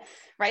person,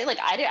 right? Like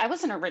I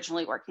wasn't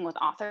originally working with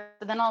authors,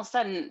 but then all of a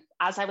sudden,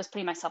 as I was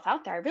putting myself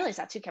out there, I realized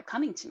that too kept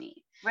coming to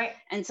me. Right.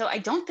 And so I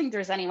don't think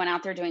there's anyone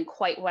out there doing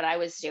quite what I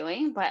was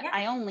doing, but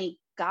I only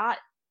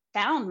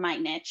found my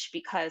niche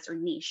because, or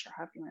niche, or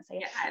however you want to say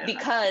it,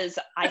 because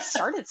I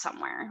started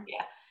somewhere.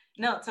 Yeah.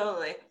 No,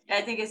 totally.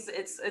 I think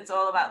it's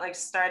all about like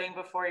starting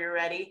before you're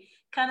ready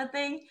kind of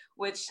thing,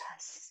 which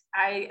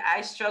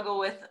I struggle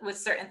with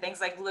certain things.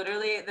 Like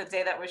literally the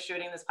day that we're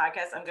shooting this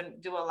podcast, I'm going to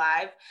do a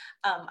live.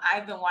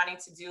 I've been wanting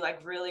to do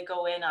like really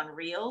go in on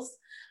reels.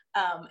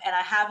 And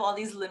I have all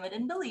these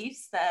limiting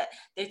beliefs that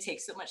they take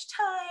so much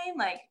time,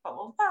 like blah,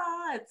 blah,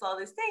 blah. It's all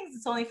these things.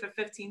 It's only for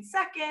 15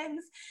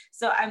 seconds.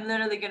 So I'm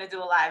literally going to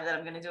do a live that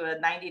I'm going to do a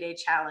 90-day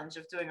challenge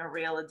of doing a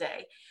reel a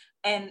day.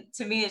 And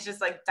to me, it's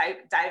just like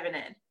diving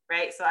in,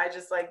 right? So I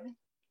just like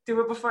do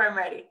it before I'm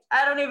ready.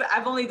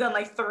 I've only done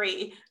like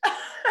 3.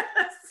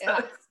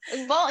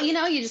 Well,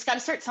 you just got to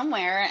start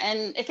somewhere.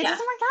 And if it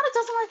doesn't work out, it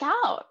doesn't work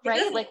out,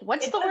 right? Like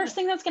what's the worst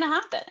thing that's going to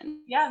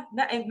happen? Yeah,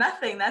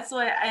 nothing. That's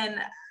what, and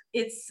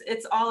it's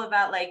all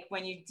about like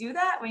when you do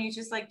that, when you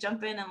just like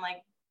jump in and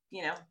like,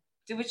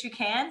 do what you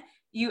can,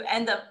 you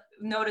end up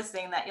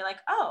noticing that you're like,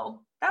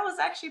 oh, that was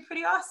actually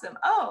pretty awesome.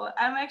 Oh,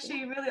 I'm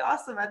actually really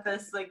awesome at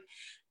this. Like,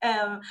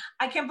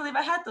 I can't believe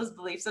I had those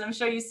beliefs. And I'm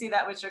sure you see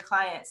that with your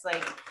clients.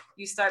 Like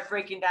you start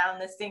breaking down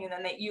this thing, and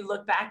then you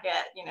look back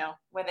at,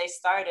 when they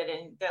started,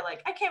 and they're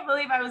like, I can't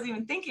believe I was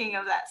even thinking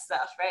of that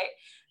stuff. Right.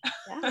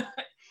 Yeah.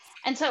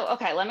 And so,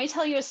 okay, let me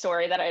tell you a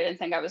story that I didn't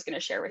think I was going to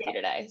share with you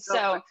today.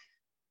 So,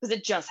 because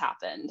it just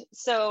happened.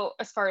 So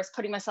as far as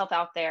putting myself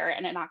out there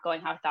and it not going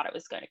how I thought it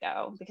was going to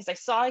go, because I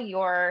saw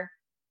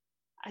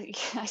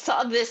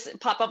this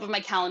pop up on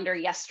my calendar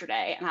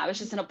yesterday, and I was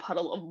just in a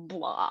puddle of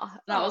blah.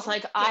 And I was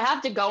like, I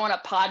have to go on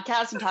a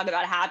podcast and talk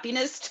about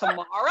happiness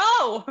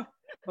tomorrow.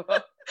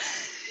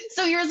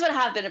 So here's what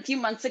happened. A few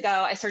months ago,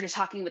 I started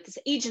talking with this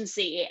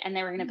agency, and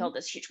they were going to build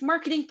this huge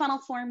marketing funnel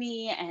for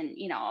me, and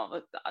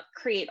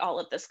create all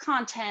of this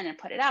content and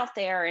put it out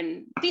there,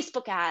 and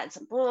Facebook ads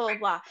and blah, blah,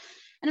 blah.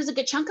 And it was a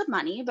good chunk of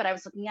money, but I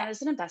was looking at it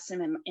as an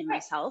investment in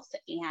myself.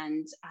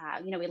 And,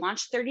 we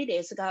launched 30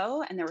 days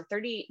ago, and there were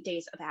 30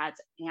 days of ads.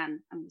 And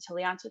I'm going to be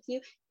totally honest with you,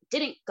 it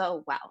didn't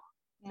go well.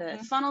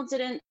 The funnel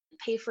didn't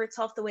pay for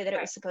itself the way that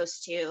it was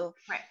supposed to.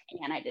 Right.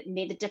 And I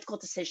made the difficult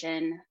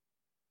decision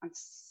on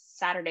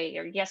Saturday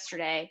or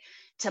yesterday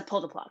to pull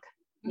the plug.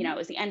 you know, it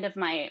was the end of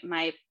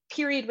my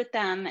period with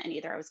them, and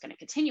either I was going to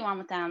continue on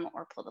with them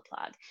or pull the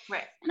plug.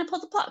 Right. And I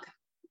pulled the plug.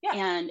 Yeah.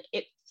 And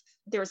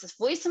there was this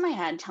voice in my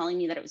head telling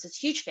me that it was this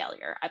huge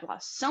failure. I've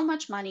lost so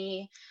much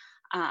money.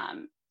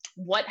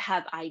 What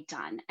have I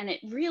done? And it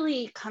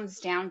really comes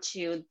down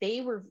to,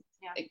 they were,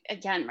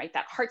 again, right,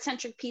 that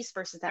heart-centric piece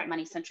versus that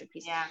money-centric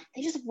piece. Yeah.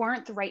 They just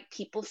weren't the right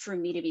people for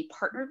me to be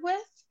partnered with.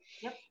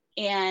 Yep.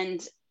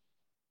 And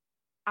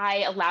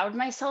I allowed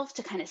myself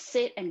to kind of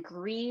sit and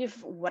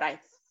grieve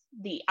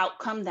the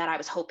outcome that I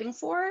was hoping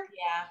for.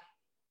 Yeah.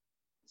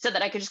 So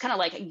that I could just kind of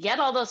like get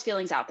all those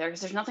feelings out there,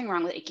 because there's nothing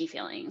wrong with icky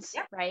feelings,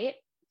 right?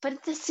 But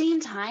at the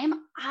same time,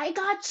 I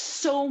got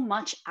so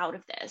much out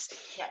of this.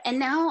 Yes. And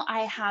now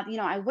I have, you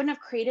know, I wouldn't have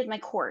created my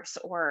course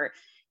or,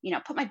 you know,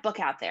 put my book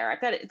out there.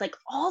 I've got like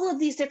all of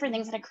these different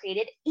things that I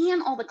created,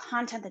 and all the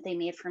content that they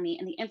made for me,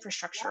 and the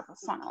infrastructure of a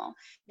funnel.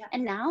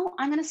 And now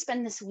I'm going to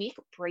spend this week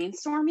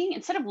brainstorming.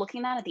 Instead of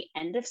looking at the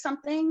end of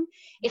something,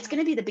 it's going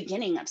to be the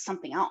beginning of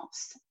something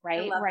else,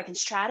 right? Where I can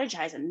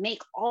strategize and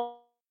make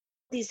all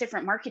these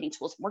different marketing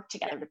tools work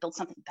together to build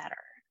something better.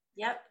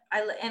 Yep.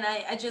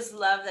 I just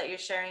love that you're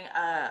sharing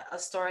a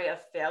story of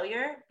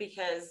failure,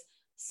 because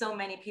so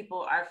many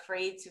people are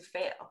afraid to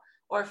fail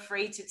or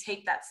afraid to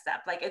take that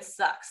step. Like, it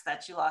sucks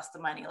that you lost the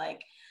money.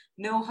 Like,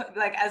 no,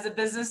 like as a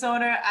business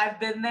owner, I've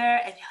been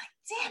there, and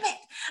you're like, damn it,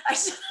 I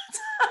should have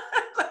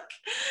done. Like,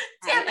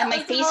 and my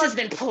face has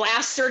been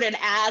plastered in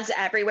ads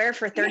everywhere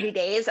for 30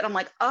 days. And I'm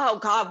like, oh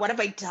God, what have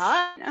I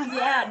done?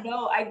 Yeah,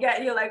 no, I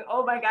get you. Like,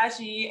 oh my gosh.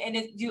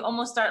 You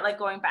almost start like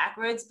going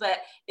backwards, but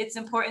it's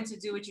important to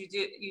do what you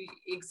do.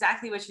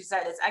 Exactly what you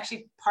said. It's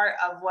actually part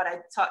of what I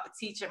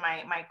teach in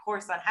my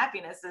course on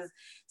happiness, is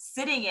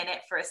sitting in it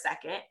for a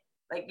second.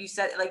 Like you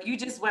said, like you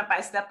just went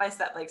by step,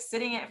 like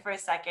sitting in it for a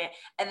second,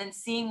 and then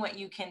seeing what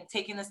you can,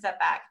 taking a step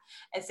back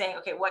and saying,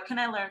 okay, what can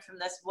I learn from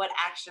this? What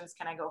actions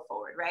can I go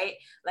forward? Right?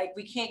 Like,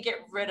 we can't get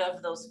rid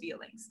of those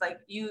feelings. Like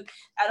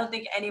I don't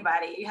think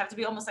you have to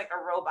be almost like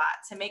a robot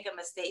to make a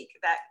mistake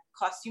that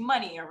costs you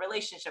money or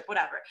relationship,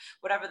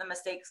 whatever the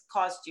mistakes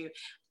caused you.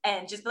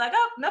 And just be like,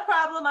 oh, no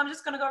problem, I'm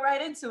just going to go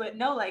right into it.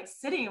 No, like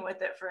sitting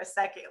with it for a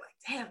second, like,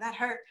 damn, that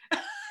hurt.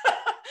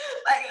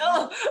 Like,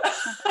 oh,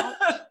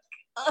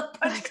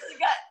 punch to the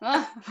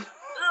gut.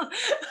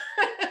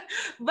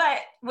 But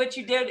what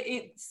you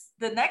did,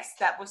 the next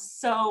step was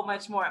so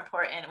much more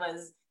important,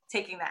 was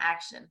taking the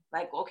action.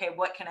 Like, okay,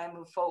 what can I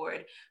move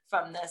forward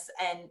from this?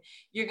 And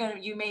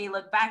you may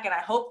look back, and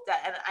I hope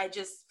that, and I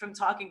just, from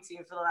talking to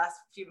you for the last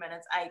few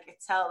minutes, I could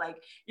tell,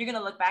 like, you're going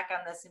to look back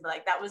on this and be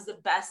like, that was the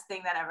best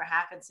thing that ever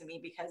happened to me,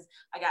 because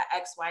I got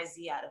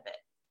XYZ out of it.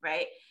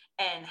 Right.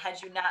 And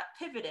had you not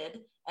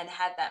pivoted and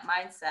had that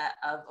mindset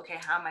of, okay,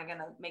 how am I going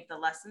to make the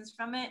lessons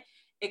from it?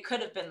 It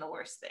could have been the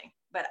worst thing,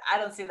 but I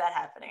don't see that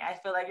happening. I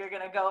feel like you're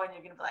going to go and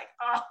you're going to be like,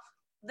 oh,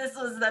 this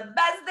was the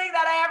best thing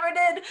that I ever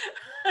did.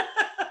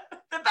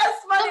 The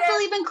best money. I don't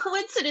believe in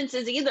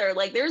coincidences either.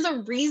 Like, there's a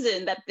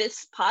reason that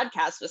this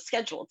podcast was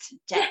scheduled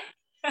today.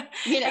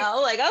 You know,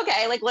 like,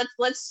 okay, like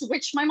let's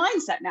switch my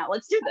mindset now.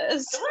 Let's do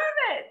this. I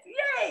love it.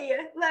 Yay.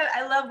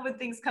 I love when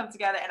things come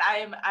together,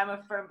 and I'm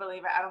a firm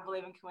believer. I don't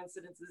believe in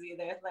coincidences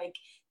either. Like,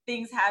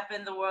 things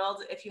happen, the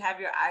world, if you have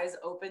your eyes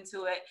open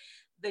to it,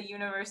 the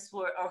universe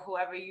or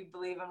whoever you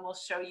believe in will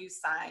show you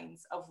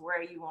signs of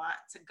where you want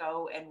to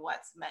go and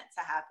what's meant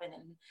to happen.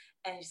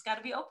 And you just got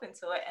to be open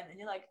to it. And then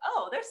you're like,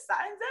 oh, there's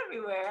signs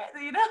everywhere.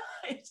 You know,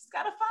 you just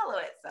got to follow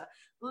it. So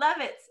love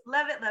it.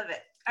 Love it. Love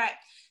it. All right.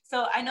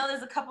 So I know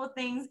there's a couple of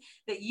things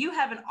that you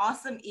have, an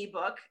awesome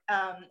ebook.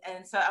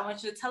 And so I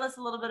want you to tell us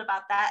a little bit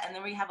about that. And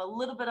then we have a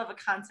little bit of a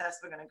contest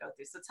we're going to go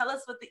through. So tell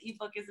us what the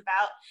ebook is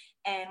about,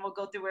 and we'll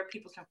go through where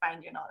people can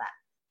find you and all that.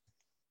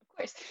 Of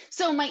course.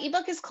 So my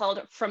ebook is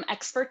called From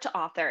Expert to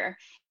Author,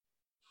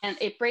 and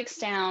it breaks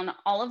down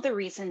all of the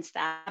reasons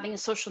that having a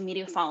social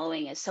media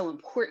following is so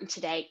important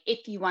today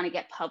if you want to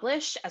get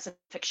published as a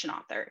fiction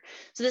author.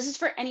 So this is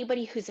for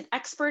anybody who's an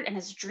expert and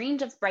has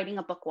dreamed of writing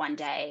a book one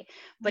day,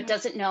 but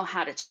doesn't know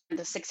how to turn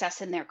the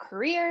success in their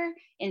career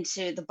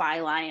into the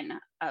byline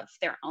of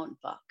their own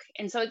book.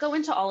 And so I go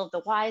into all of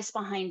the whys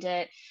behind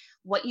it,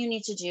 what you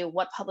need to do,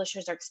 what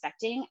publishers are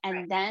expecting,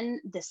 and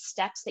then the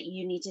steps that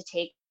you need to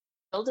take,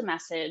 build a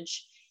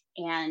message,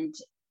 and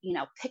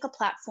pick a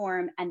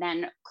platform, and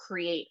then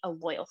create a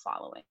loyal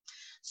following.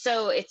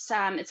 So it's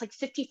like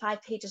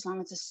 55 pages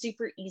long. It's a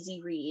super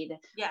easy read,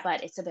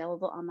 but it's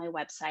available on my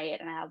website,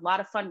 and I had a lot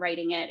of fun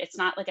writing it. It's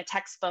not like a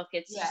textbook.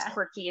 It's just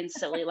quirky and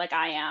silly like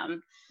I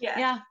am.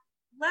 Yeah.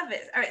 Love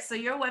it. All right. So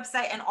your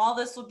website, and all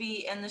this will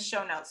be in the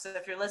show notes. So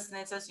if you're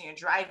listening to this and you're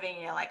driving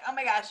and you're like, oh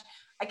my gosh,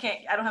 I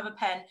don't have a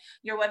pen.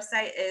 Your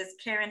website is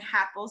Karen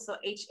Happel. So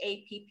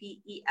HAPPEL.com.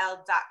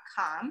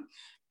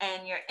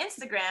 And your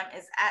Instagram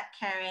is at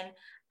Karen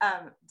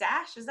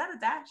dash. Is that a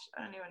dash?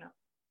 I don't even know.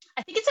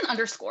 I think it's an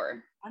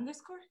underscore.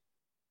 Underscore?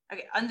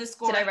 Okay.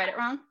 Underscore. Did I write it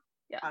wrong?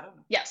 Yeah. I don't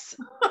know. Yes.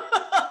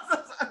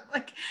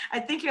 Like, I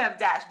think you have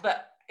dash,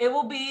 but it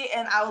will be,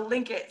 and I'll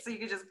link it. So you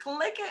can just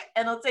click it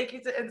and it'll take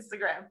you to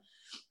Instagram.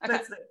 Okay.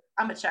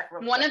 I'm gonna check real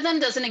quick. One of them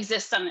doesn't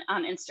exist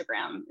on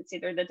Instagram. It's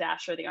either the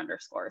dash or the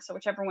underscore. So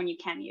whichever one you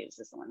can use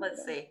is the one.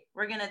 Let's see.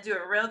 We're gonna do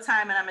it real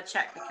time, and I'm gonna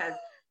check because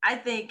I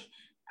think,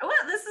 well,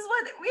 this is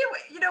what we,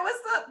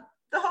 what's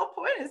the whole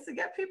point is to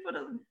get people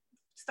to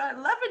start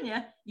loving you.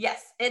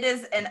 Yes, it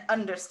is an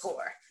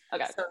underscore.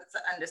 Okay. So it's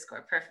an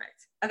underscore.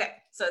 Perfect. Okay.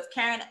 So it's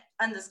Karen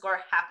underscore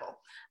Happel.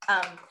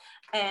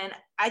 And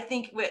I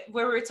think where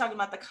we were talking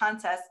about the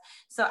contest,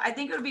 so I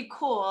think it would be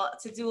cool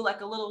to do like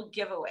a little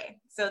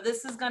giveaway. So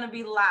this is going to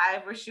be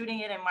live. We're shooting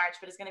it in March,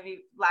 but it's going to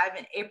be live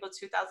in April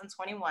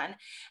 2021.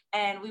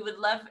 And we would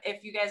love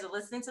if you guys are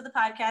listening to the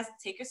podcast,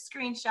 take a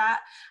screenshot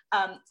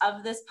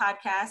of this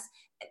podcast,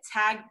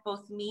 tag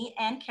both me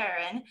and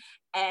Karen.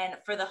 And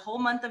for the whole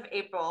month of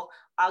April,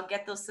 I'll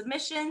get those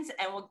submissions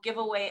and we'll give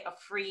away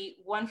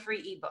one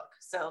free ebook.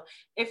 So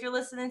if you're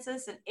listening to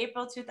this in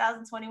April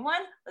 2021,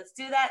 let's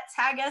do that.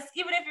 Tag us,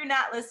 even if you're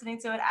not listening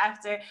to it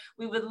after.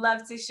 We would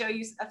love to show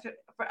you,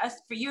 for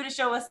you to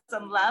show us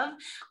some love,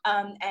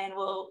 and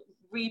we'll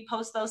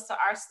repost those to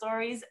our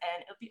stories,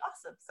 and it'll be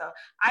awesome. So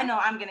I know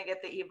I'm gonna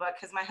get the ebook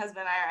because my husband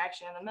and I are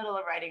actually in the middle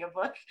of writing a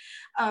book.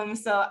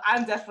 So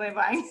I'm definitely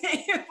buying the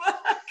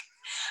ebook.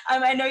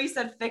 I know you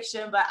said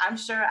fiction, but I'm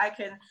sure I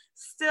can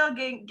still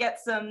get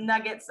some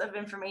nuggets of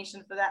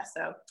information for that.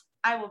 So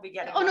I will be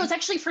getting. Oh, no, it's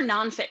actually for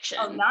nonfiction.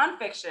 Oh,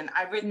 nonfiction.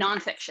 I've written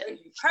nonfiction.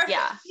 Perfect.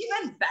 Yeah.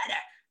 Even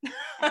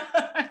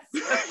better.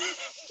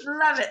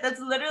 Love it. That's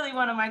literally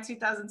one of my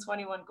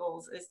 2021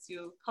 goals is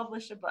to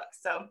publish a book.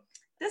 So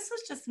this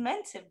was just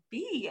meant to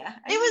be.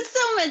 It was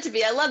so meant to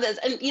be. I love this.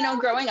 And,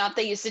 growing up,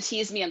 they used to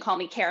tease me and call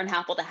me Karen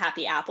Happel, the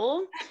happy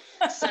apple.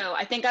 So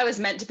I think I was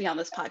meant to be on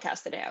this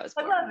podcast the day I was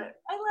born. I love it.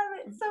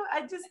 So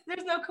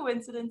there's no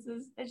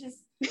coincidences. It's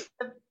just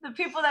the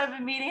people that I've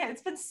been meeting.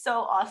 It's been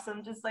so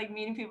awesome. Just like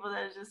meeting people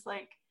that are just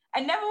like,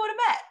 I never would have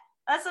met.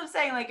 That's what I'm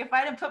saying. Like if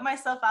I didn't put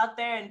myself out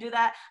there and do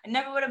that, I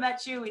never would have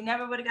met you. We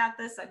never would have got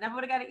this. I never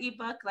would have got an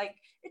ebook. Like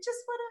it's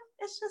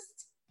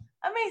just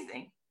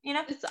amazing.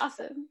 It's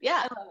awesome.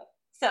 Yeah. I love it.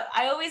 So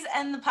I always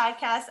end the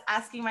podcast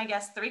asking my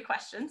guests 3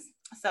 questions.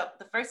 So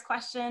the first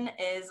question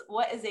is,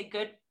 what is a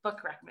good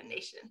book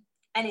recommendation?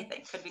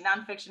 Anything. Could be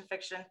nonfiction,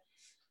 fiction.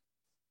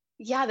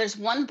 Yeah, there's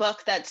one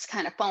book that's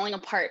kind of falling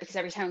apart because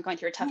every time I'm going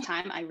through a tough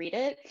time, I read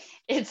it.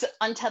 It's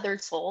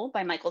Untethered Soul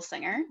by Michael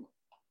Singer.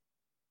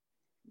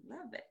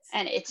 Love it.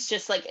 And it's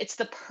just like, it's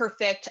the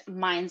perfect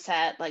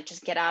mindset, like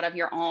just get out of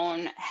your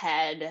own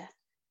head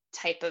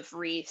type of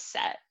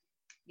reset.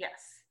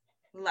 Yes.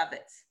 Love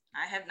it.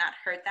 I have not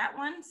heard that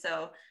one.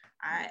 So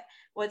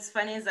what's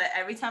funny is that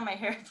every time I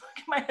hear a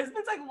book, my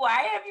husband's like,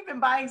 why have you been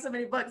buying so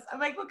many books? I'm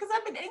like, well, because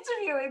I've been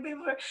interviewing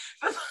people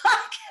for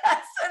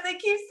podcasts and they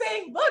keep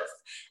saying books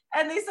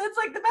and they said it's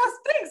like the best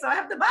thing. So I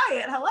have to buy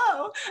it.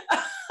 Hello.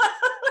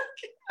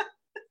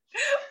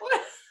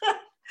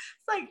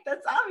 It's like,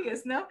 that's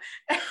obvious, no?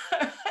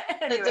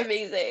 Anyway. That's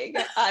amazing.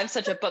 I have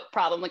such a book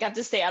problem. Like I have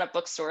to stay out of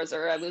bookstores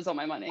or I lose all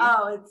my money.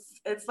 Oh,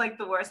 it's like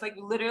the worst. Like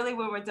literally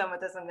when we're done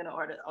with this, I'm going to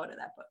order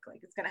that book. Like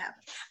it's going to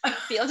happen.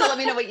 You'll let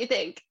me know what you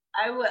think.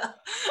 I will.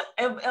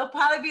 It'll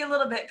probably be a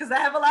little bit because I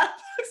have a lot of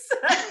books that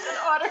I've been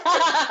ordered.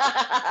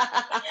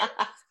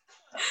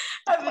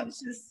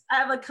 I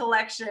have a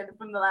collection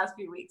from the last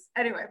few weeks.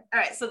 Anyway, all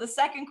right. So the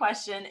second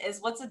question is,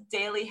 what's a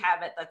daily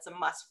habit that's a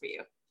must for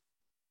you?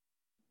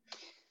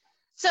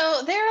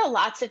 So there are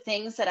lots of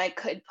things that I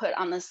could put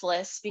on this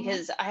list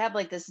because I have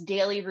like this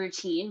daily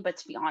routine, but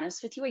to be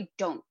honest with you, I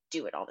don't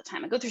do it all the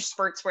time. I go through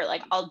spurts where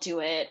like I'll do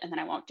it and then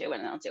I won't do it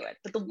and then I'll do it.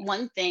 But the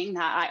one thing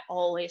that I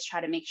always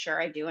try to make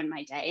sure I do in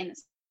my day, and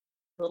it's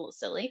a little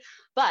silly,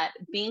 but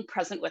being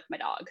present with my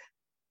dog.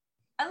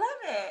 I love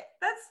it.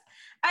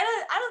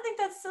 I don't think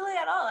that's silly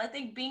at all. I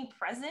think being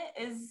present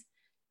is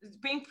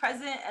being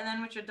present, and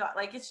then with your dog,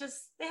 like it's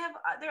just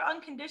they're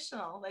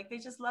unconditional, like they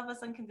just love us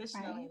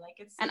unconditionally, right?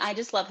 Like and I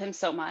just love him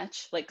so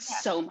much, like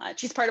so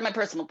much. He's part of my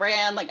personal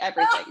brand, like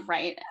everything.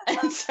 Right.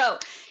 And so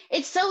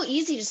it's so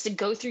easy just to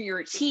go through your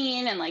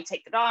routine and like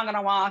take the dog on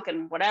a walk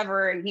and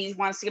whatever, and he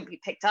wants to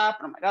be picked up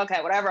and I'm like,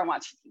 okay, whatever, I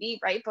watch TV,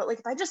 right? But like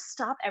if I just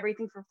stop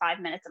everything for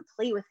 5 minutes and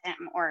play with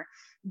him or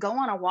go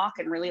on a walk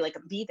and really like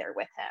be there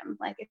with him,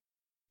 like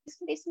it's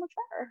gonna be so much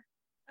better.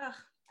 Oh,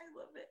 I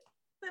love it.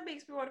 That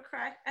makes me want to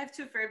cry. I have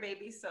 2 fur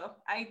babies, so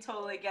I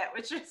totally get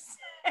what you're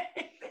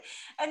saying.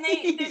 And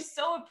they're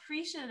so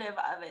appreciative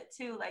of it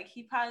too. Like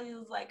he probably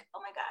was like, oh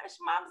my gosh,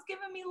 mom's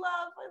giving me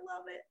love. I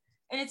love it.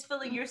 And it's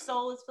filling your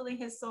soul. It's filling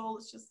his soul.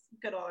 It's just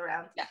good all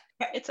around. Yeah,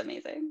 it's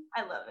amazing.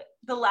 I love it.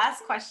 The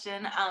last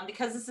question,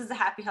 because this is a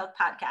Happy Health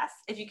podcast,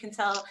 if you can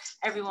tell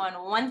everyone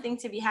one thing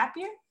to be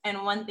happier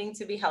and one thing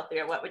to be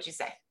healthier, what would you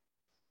say?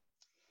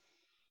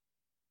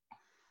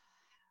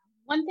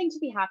 One thing to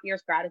be happier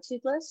is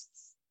gratitude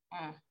lists.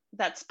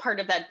 That's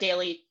part of that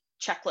daily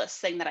checklist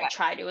thing that I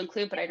try to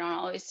include, but I don't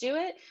always do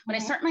it. When I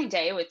start my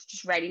day with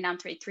just writing down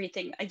three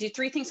things, I do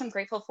 3 things I'm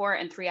grateful for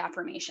and 3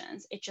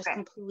 affirmations. It just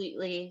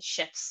completely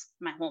shifts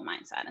my whole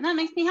mindset, and that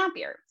makes me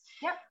happier.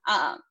 Yep.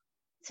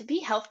 To be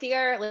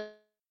healthier,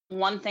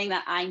 one thing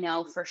that I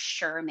know for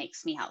sure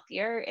makes me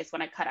healthier is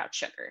when I cut out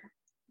sugar.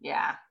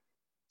 Yeah.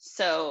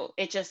 So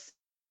it just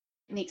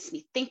makes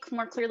me think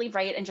more clearly,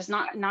 right? And just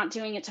not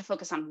doing it to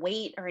focus on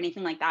weight or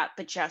anything like that,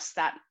 but just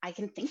that I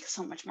can think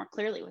so much more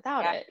clearly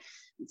without it.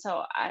 And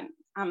so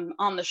I'm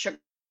on the sugar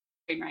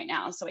train right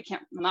now, so I'm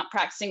not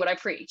practicing what I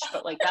preach,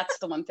 but like that's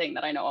the one thing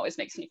that I know always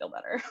makes me feel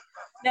better.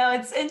 No, I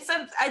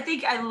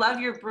think I love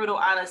your brutal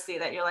honesty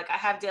that you're like, I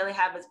have daily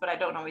habits, but I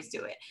don't always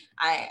do it.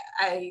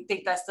 I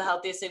think that's the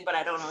healthiest thing, but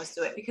I don't always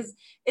do it because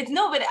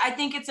but I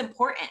think it's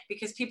important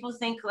because people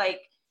think like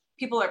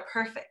people are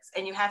perfect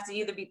and you have to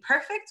either be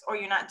perfect or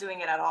you're not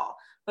doing it at all.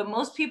 But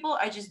most people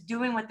are just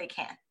doing what they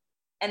can.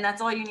 And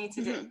that's all you need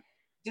to do.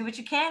 Do what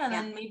you can. And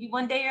then maybe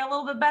one day you're a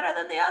little bit better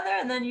than the other.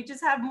 And then you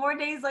just have more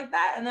days like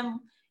that. And then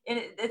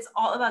it's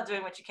all about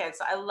doing what you can.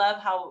 So I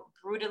love how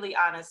brutally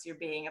honest you're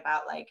being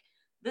about like,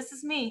 this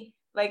is me.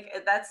 Like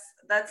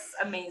that's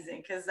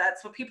amazing because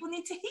that's what people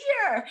need to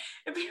hear.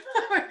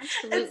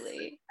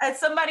 Absolutely. As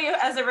somebody,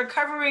 as a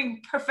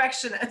recovering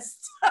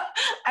perfectionist,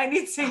 I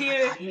need to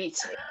hear. God, me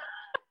too.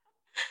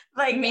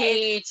 Like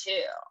me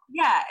too.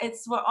 Yeah,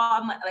 it's what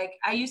all like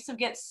I used to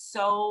get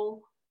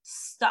so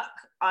stuck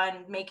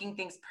on making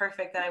things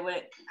perfect that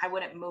I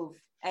wouldn't move.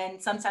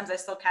 And sometimes I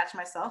still catch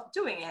myself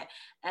doing it.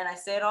 And I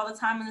say it all the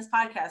time in this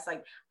podcast,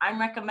 like I'm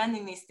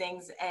recommending these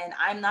things and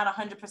I'm not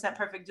 100%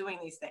 perfect doing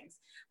these things.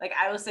 Like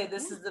I will say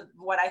this is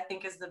what I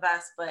think is the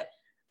best, but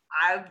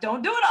I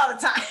don't do it all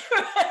the time.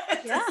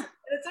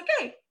 It's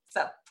okay.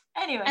 So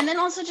anyway. And then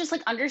also just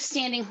like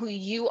understanding who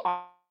you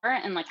are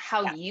and like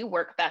how you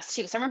work best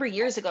too. So I remember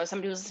years ago,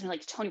 somebody was listening to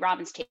like Tony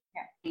Robbins tape.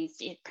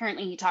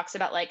 Apparently he talks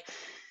about like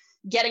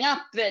getting up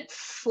at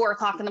 4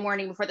 o'clock in the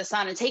morning before the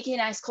sun and taking a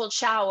nice cold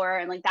shower.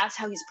 And like, that's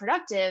how he's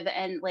productive.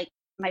 And like,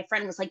 my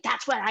friend was like,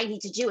 that's what I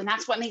need to do. And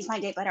that's what makes my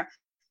day better.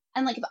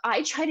 And like, if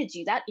I try to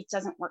do that, it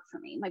doesn't work for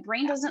me. My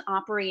brain doesn't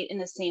operate in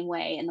the same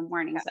way in the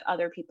mornings that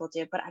other people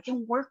do, but I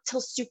can work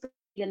till super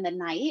late in the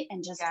night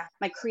and just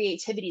my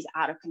creativity is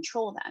out of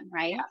control then.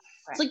 Right.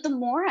 It's like the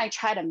more I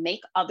try to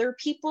make other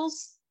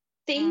people's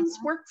things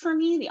work for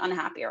me, the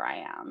unhappier I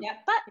am.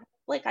 But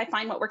like, I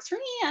find what works for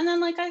me and then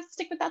like, I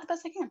stick with that the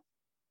best I can.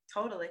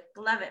 Totally.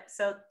 Love it.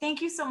 So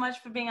thank you so much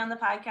for being on the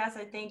podcast.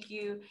 I think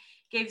you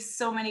gave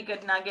so many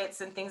good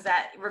nuggets and things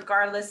that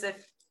regardless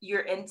if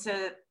you're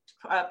into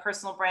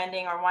personal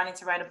branding or wanting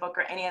to write a book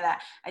or any of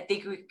that, I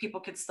think people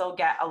could still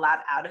get a lot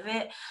out of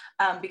it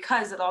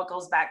because it all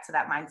goes back to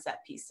that mindset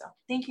piece. So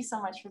thank you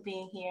so much for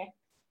being here.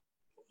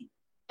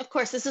 Of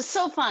course. This is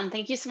so fun.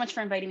 Thank you so much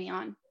for inviting me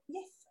on.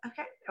 Yes.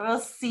 Okay.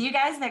 We'll see you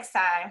guys next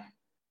time.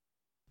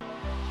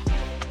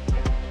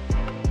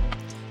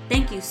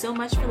 Thank you so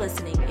much for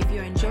listening. If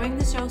you're enjoying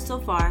the show so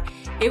far,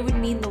 it would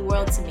mean the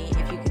world to me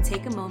if you could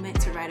take a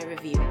moment to write a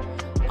review.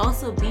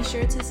 Also, be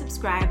sure to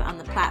subscribe on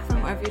the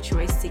platform of your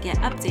choice to get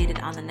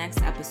updated on the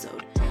next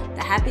episode.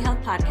 The Happy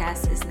Health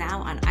Podcast is now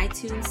on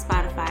iTunes,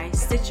 Spotify,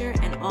 Stitcher,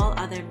 and all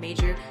other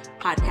major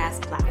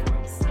podcast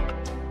platforms.